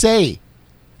USA.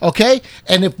 Okay?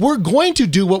 And if we're going to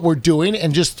do what we're doing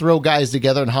and just throw guys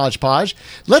together in hodgepodge,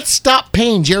 let's stop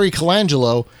paying Jerry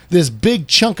Colangelo this big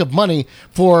chunk of money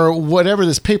for whatever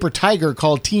this paper tiger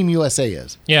called Team USA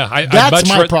is. Yeah, That's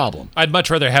my problem. I'd much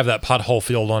rather have that pothole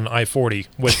filled on I-40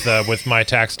 with my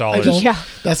tax dollars. Yeah.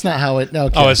 That's not how it.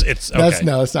 Okay. Oh, it's okay.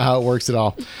 That's not how it works at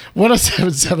all.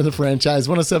 107.7 the franchise,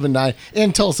 107.9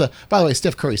 in Tulsa. By the way,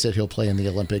 Steph Curry said he'll play in the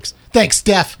Olympics. Thanks,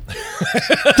 Steph.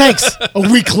 Thanks. A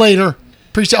week later.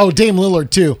 Appreciate. Oh, Dame Lillard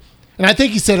too, and I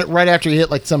think he said it right after he hit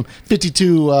like some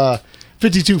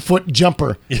 52-foot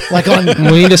jumper, like on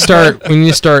We need to start. on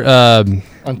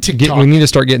TikTok. We need to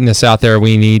start getting this out there.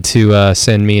 We need to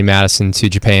send me and Madison to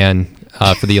Japan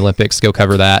for the Olympics. Go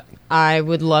cover that. I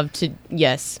would love to.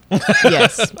 Yes.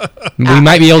 Yes. We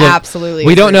might be able to. Absolutely.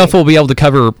 We don't know if agree. we'll be able to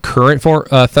cover current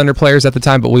Thunder players at the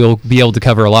time, but we'll be able to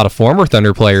cover a lot of former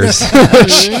Thunder players.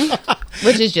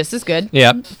 Which is just as good.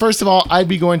 Yep. First of all, I'd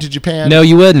be going to Japan. No,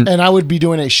 you wouldn't. And I would be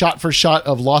doing a shot for shot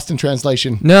of Lost in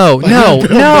Translation. No. I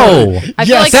feel Yes.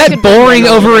 like That I could boring,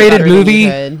 remember overrated better than you movie.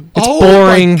 could. It's Oh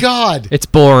boring. my God. It's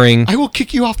boring. I will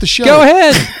kick you off the show. Go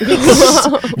ahead.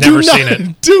 Never seen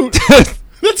it. Dude,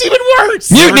 that's even worse.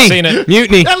 Mutiny. seen it.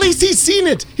 Mutiny. At least he's seen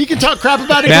it. He can talk crap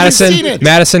about it because he's seen it.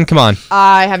 Madison, come on.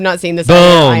 I have not seen this. either.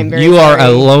 I am Boom. very You are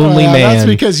sorry. a lonely That's man.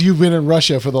 because you've been in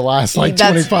Russia for the last like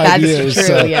That's- 25 that's years. true,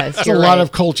 So yes, it's a you're lot right.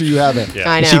 of culture you haven't.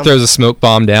 Yeah. I know. She throws a smoke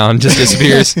bomb down, just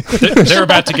disappears. They're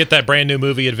about to get that brand new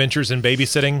movie, Adventures in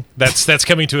Babysitting. That's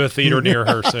coming to a theater near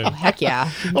her soon. Heck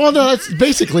yeah. Well, no, that's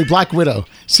basically Black Widow.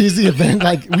 She's the event.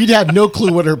 Like, we'd have no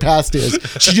clue what her past is.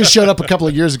 She just showed up a couple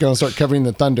of years ago and started covering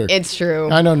the Thunder. It's true.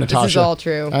 I know, Natasha. This is all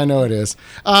true. I know it is.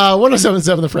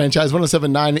 107.7 The Franchise,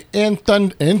 107.9 in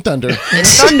Thunder. In Thunder.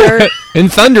 In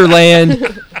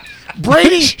Thunderland.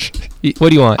 Brady, What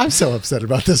do you want? I'm so upset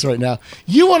about this right now.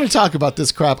 You want to talk about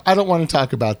this crap. I don't want to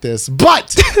talk about this.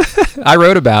 But I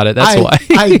wrote about it. That's why.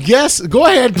 I guess, go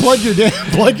ahead, plug your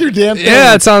damn thing.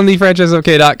 Yeah, it's on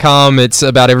thefranchiseok.com. It's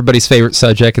about everybody's favorite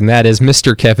subject, and that is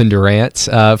Mr. Kevin Durant.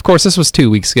 Of course, this was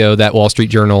 2 weeks ago, that Wall Street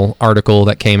Journal article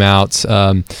that came out.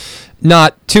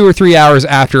 Not 2 or 3 hours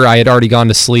after I had already gone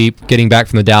to sleep, getting back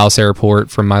from the Dallas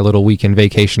airport from my little weekend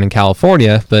vacation in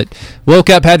California. But woke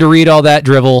up, had to read all that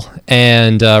drivel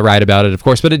and write about it, of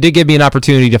course. But it did give me an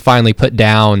opportunity to finally put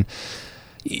down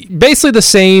basically the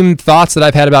same thoughts that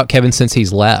I've had about Kevin since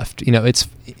he's left. You know,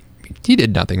 he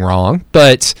did nothing wrong,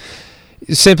 but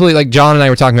simply, like John and I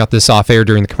were talking about this off air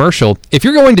during the commercial, if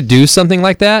you're going to do something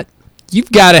like that, you've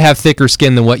got to have thicker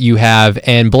skin than what you have,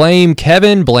 and blame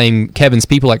Kevin's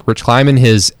people like Rich Kleiman,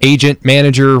 his agent,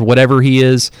 manager, whatever he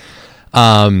is,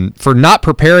 for not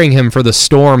preparing him for the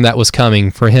storm that was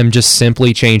coming, for him just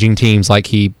simply changing teams like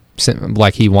he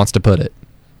wants to put it.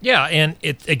 Yeah, and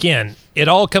it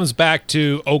all comes back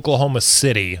to Oklahoma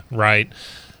City, right?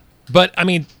 But I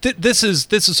mean, this is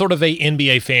sort of a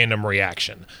NBA fandom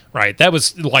reaction, right? That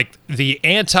was like the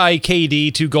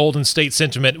anti-KD to Golden State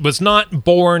sentiment was not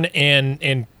born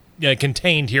and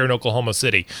contained here in Oklahoma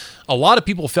City. A lot of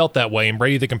people felt that way. And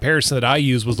Brady, the comparison that I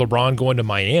used was LeBron going to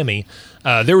Miami.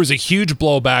 There was a huge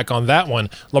blowback on that one.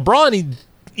 LeBron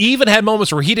even had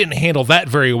moments where he didn't handle that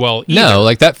very well either. No,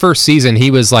 like that first season, he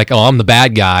was like, "Oh, I'm the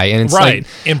bad guy," and it's Right.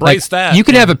 like, Embrace that. You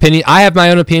can have opinion. I have my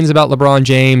own opinions about LeBron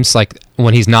James, like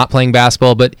when he's not playing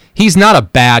basketball, but he's not a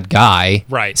bad guy,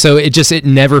 Right. So it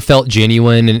never felt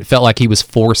genuine, and it felt like he was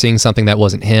forcing something that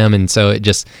wasn't him, and so it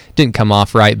just didn't come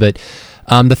off right. But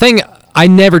the thing, I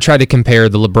never tried to compare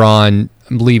the LeBron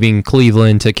leaving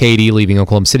Cleveland to KD leaving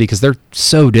Oklahoma City because they're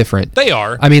so different. They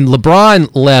are. I mean,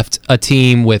 LeBron left a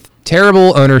team with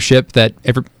terrible ownership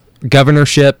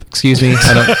governorship, excuse me.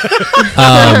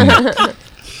 I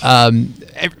don't.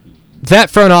 That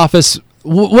front office.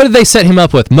 What did they set him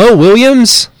up with? Mo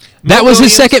Williams. That was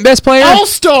his second best player.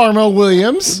 All-Star Mo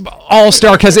Williams.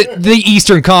 All-star because the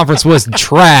Eastern Conference was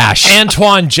trash.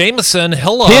 Antoine Jameson,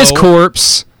 hello. His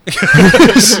corpse.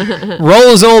 Roll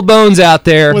his old bones out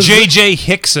there. J.J.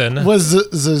 Hickson. Was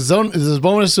the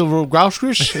bonus of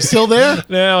Grauschrisch still there?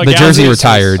 No, The jersey Gauzes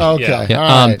retired. Okay. Yeah. Yeah.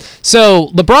 All right. So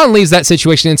LeBron leaves that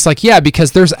situation. It's like, yeah,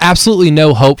 because there's absolutely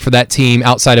no hope for that team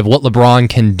outside of what LeBron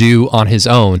can do on his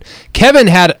own. Kevin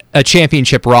had a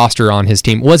championship roster on his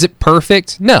team. Was it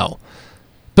perfect? No.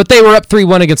 But they were up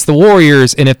 3-1 against the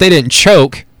Warriors, and if they didn't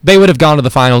choke, they would have gone to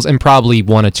the finals and probably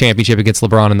won a championship against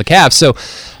LeBron and the Cavs. So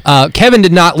Kevin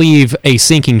did not leave a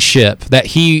sinking ship that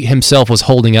he himself was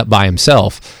holding up by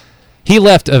himself. He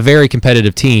left a very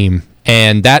competitive team,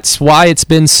 and that's why it's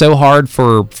been so hard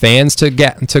for fans to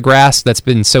grasp. That's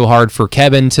been so hard for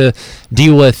Kevin to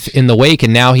deal with in the wake,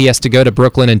 and now he has to go to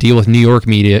Brooklyn and deal with New York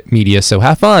media. So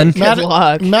have fun. Good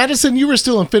luck. Madison, you were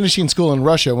still in finishing school in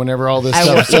Russia whenever all this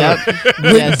I stuff was,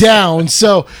 went Yes. down.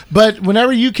 So, but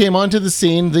whenever you came onto the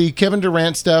scene, the Kevin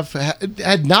Durant stuff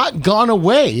had not gone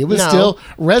away. It was No. still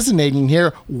resonating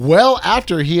here well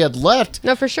after he had left.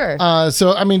 No, for sure.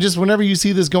 So, I mean, just whenever you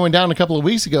see this going down a couple of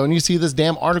weeks ago and you see this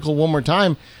damn article one more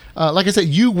time, like I said,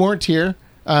 you weren't here.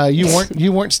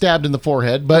 You weren't stabbed in the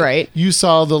forehead, but Right. you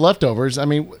saw the leftovers. I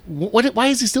mean, why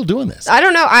is he still doing this? I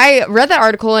don't know. I read that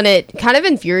article and it kind of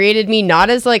infuriated me, not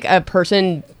as like a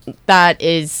person that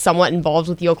is somewhat involved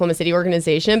with the Oklahoma City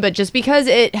organization, but just because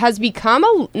it has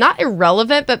become not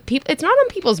irrelevant, but it's not on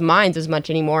people's minds as much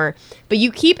anymore. But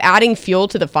you keep adding fuel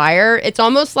to the fire. It's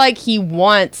almost like he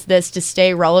wants this to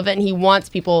stay relevant. He wants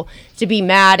people to be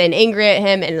mad and angry at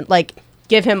him and like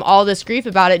give him all this grief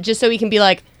about it just so he can be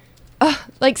like,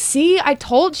 see, I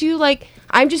told you, like,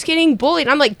 I'm just getting bullied.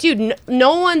 I'm like, dude,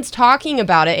 no one's talking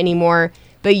about it anymore,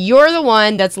 but you're the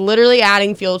one that's literally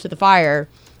adding fuel to the fire.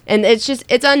 And it's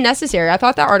unnecessary. I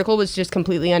thought that article was just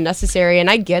completely unnecessary, and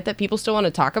I get that people still want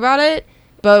to talk about it,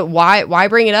 but why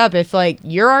bring it up if, like,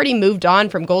 you're already moved on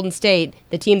from Golden State,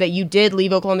 the team that you did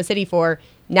leave Oklahoma City for,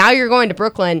 now you're going to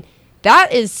Brooklyn.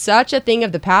 That is such a thing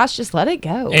of the past. Just let it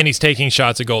go. And he's taking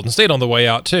shots at Golden State on the way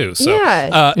out too. So,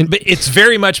 Yeah. but it's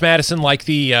very much, Madison, like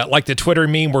the Twitter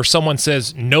meme where someone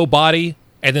says nobody,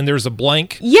 and then there's a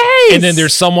blank. Yes. And then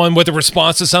there's someone with a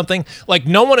response to something. Like,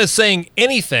 no one is saying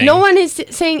anything. No one is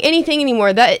saying anything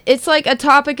anymore. That it's like a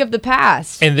topic of the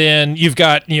past. And then you've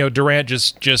got, Durant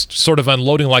just sort of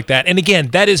unloading like that. And again,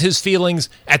 that is his feelings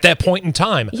at that point in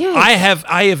time. Yes.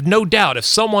 I have no doubt if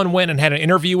someone went and had an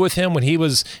interview with him when he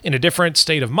was in a different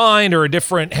state of mind or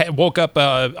woke up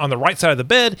on the right side of the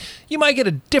bed, you might get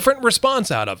a different response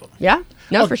out of him. Yeah.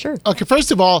 No, for sure. Okay, first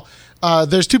of all,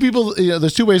 there's two people.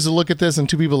 There's two ways to look at this, and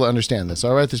two people to understand this.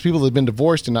 All right, there's people that have been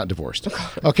divorced and not divorced.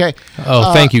 Okay.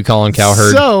 Oh, thank you, Colin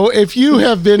Cowherd. So if you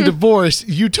have been divorced,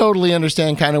 you totally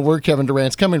understand kind of where Kevin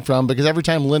Durant's coming from, because every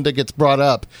time Linda gets brought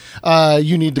up,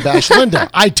 you need to bash Linda.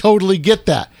 I totally get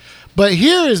that. But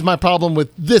here is my problem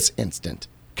with this instant.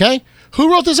 Okay,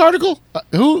 who wrote this article?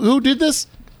 Who did this?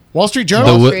 Wall Street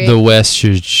Journal? The West.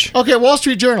 Okay, Wall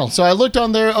Street Journal. So I looked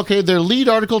on their lead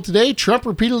article today. Trump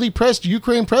repeatedly pressed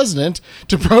Ukraine president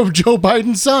to probe Joe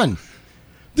Biden's son.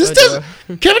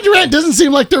 Kevin Durant doesn't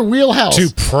seem like their wheelhouse.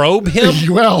 To probe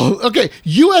him? Well, okay.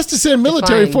 U.S. to send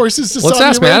military Fine. forces to Let's Saudi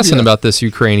ask Arabia. Madison about this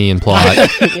Ukrainian plot.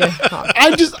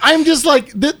 I'm just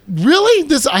like,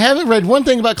 really? I haven't read one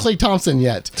thing about Klay Thompson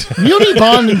yet. Muni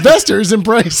bond investors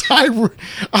embrace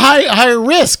high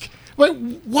risk. But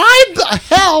why the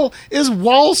hell is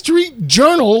Wall Street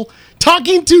Journal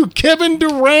talking to Kevin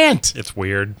Durant? It's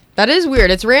weird. That is weird.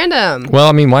 It's random. Well,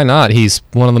 I mean, why not? He's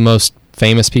one of the most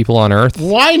famous people on earth.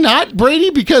 Why not, Brady?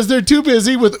 Because they're too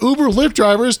busy with Uber Lyft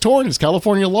drivers. Torrance,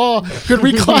 California law could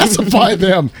reclassify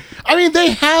them. I mean,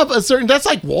 they have a certain. That's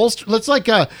like Wall Street. That's like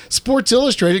Sports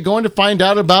Illustrated going to find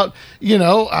out about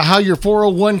how your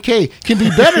 401k can be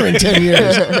better in 10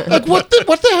 years. Like what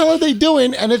the hell are they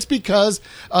doing? And it's because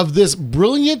of this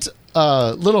brilliant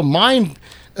little mind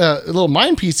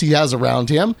piece he has around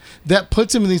him that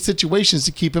puts him in these situations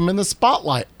to keep him in the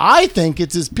spotlight. I think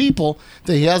it's his people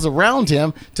that he has around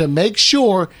him to make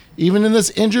sure, even in this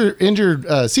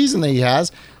injured season that he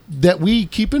has, that we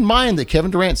keep in mind that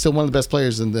Kevin Durant's still one of the best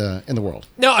players in the world.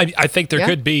 No, I think there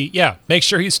could be, make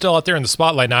sure he's still out there in the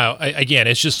spotlight. Now, again,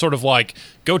 it's just sort of like,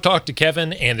 go talk to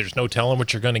Kevin, and there's no telling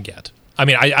what you're going to get. I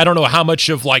mean, I don't know how much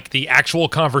of like the actual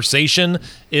conversation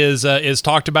is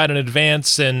talked about in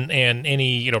advance and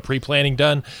any pre-planning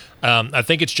done. I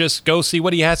think it's just go see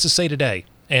what he has to say today.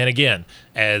 And again,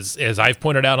 as I've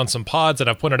pointed out on some pods and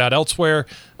I've pointed out elsewhere,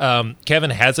 Kevin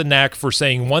has a knack for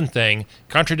saying one thing,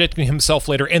 contradicting himself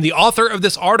later. And the author of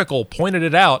this article pointed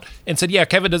it out and said, "Yeah,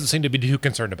 Kevin doesn't seem to be too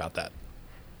concerned about that."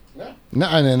 No,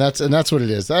 and that's what it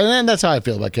is, and that's how I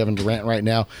feel about Kevin Durant right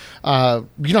now.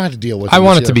 You don't have to deal with. I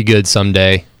want it to be good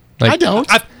someday. I don't.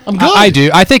 I'm good. I do.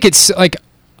 I think it's like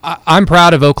I'm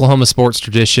proud of Oklahoma sports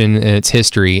tradition and its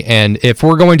history. And if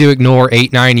we're going to ignore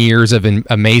 8-9 years of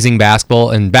amazing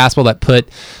basketball and basketball that put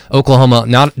Oklahoma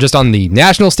not just on the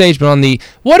national stage, but on the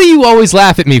what do you always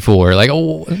laugh at me for?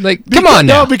 Come on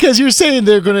now. No, because you're saying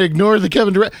they're going to ignore the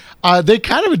Kevin Durant. They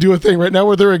kind of do a thing right now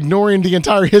where they're ignoring the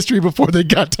entire history before they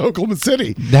got to Oklahoma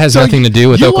City. That has nothing to do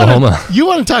with Oklahoma. You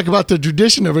want to talk about the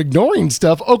tradition of ignoring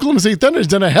stuff? Oklahoma City Thunder's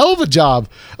done a hell of a job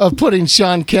of putting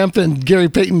Sean Kemp and Gary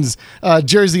Payton's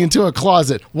jersey into a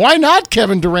closet. Why not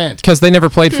Kevin Durant? Because they never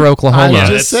played for Oklahoma. I'm It's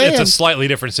just saying. a slightly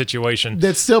different situation.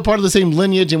 That's still part of the same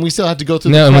lineage, and we still have to go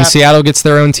through No, the and when crap. Seattle gets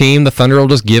their own team, the Thunder will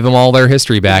just give them all their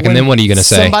history back. And then what are you going to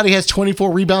say? Somebody has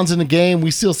 24 rebounds in a game. We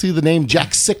still see the name Jack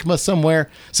Sikma somewhere.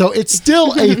 So it's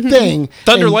still a thing.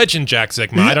 Thunder And- legend Jack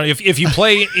Sikma. I don't. If you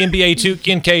play NBA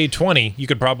 2K20, you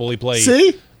could probably play.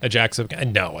 See? A Jack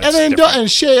Sikma. No, it's And then different.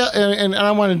 and Shea and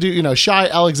I want to do Shai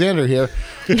Alexander here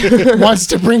wants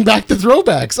to bring back the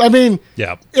throwbacks. I mean,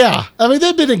 Yeah. I mean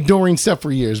they've been ignoring stuff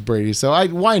for years, Brady. So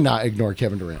why not ignore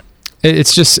Kevin Durant?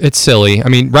 It's silly. I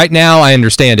mean, right now I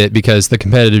understand it because the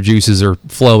competitive juices are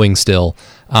flowing still.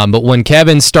 But when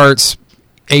Kevin starts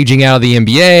aging out of the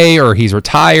NBA or he's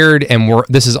retired and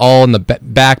this is all in the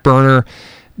back burner,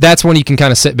 that's when you can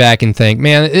kind of sit back and think,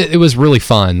 man, it was really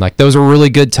fun. Like, those were really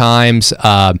good times.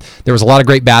 There was a lot of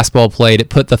great basketball played. It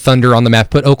put the Thunder on the map,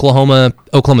 put Oklahoma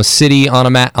City on the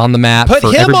map. Put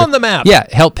him on the map. Yeah,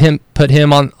 help him put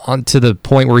him on to the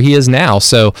point where he is now.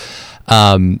 So,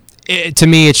 to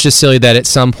me, it's just silly that at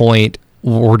some point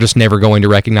we're just never going to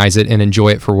recognize it and enjoy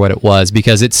it for what it was,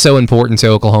 because it's so important to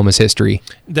Oklahoma's history.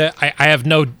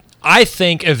 I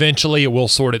think eventually it will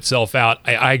sort itself out.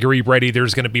 I agree, Brady.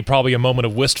 There's going to be probably a moment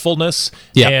of wistfulness,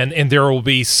 and there will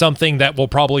be something that will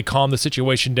probably calm the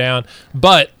situation down.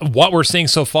 But what we're seeing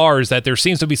so far is that there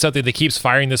seems to be something that keeps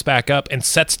firing this back up and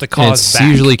sets the cause back. It's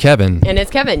usually Kevin. And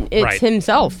it's Kevin. It's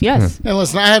himself, yes. And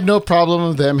listen, I have no problem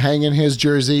with them hanging his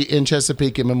jersey in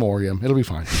Chesapeake in memoriam. It'll be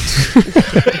fine.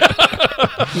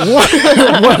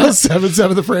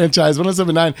 107.7 The Franchise,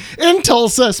 107.9 in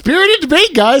Tulsa. Spirited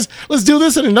debate, guys. Let's do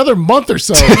this in another month or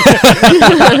so.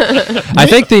 I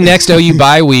think the next OU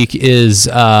bye week is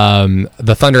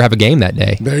the Thunder have a game that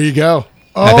day. There you go.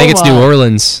 I think it's New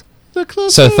Orleans.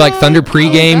 So it's like Thunder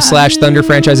pregame / Thunder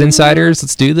Franchise Insiders.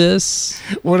 Let's do this.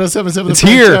 107.7 The It's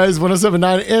here. Franchise,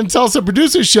 107.9 in Tulsa.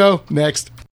 Producer Show next.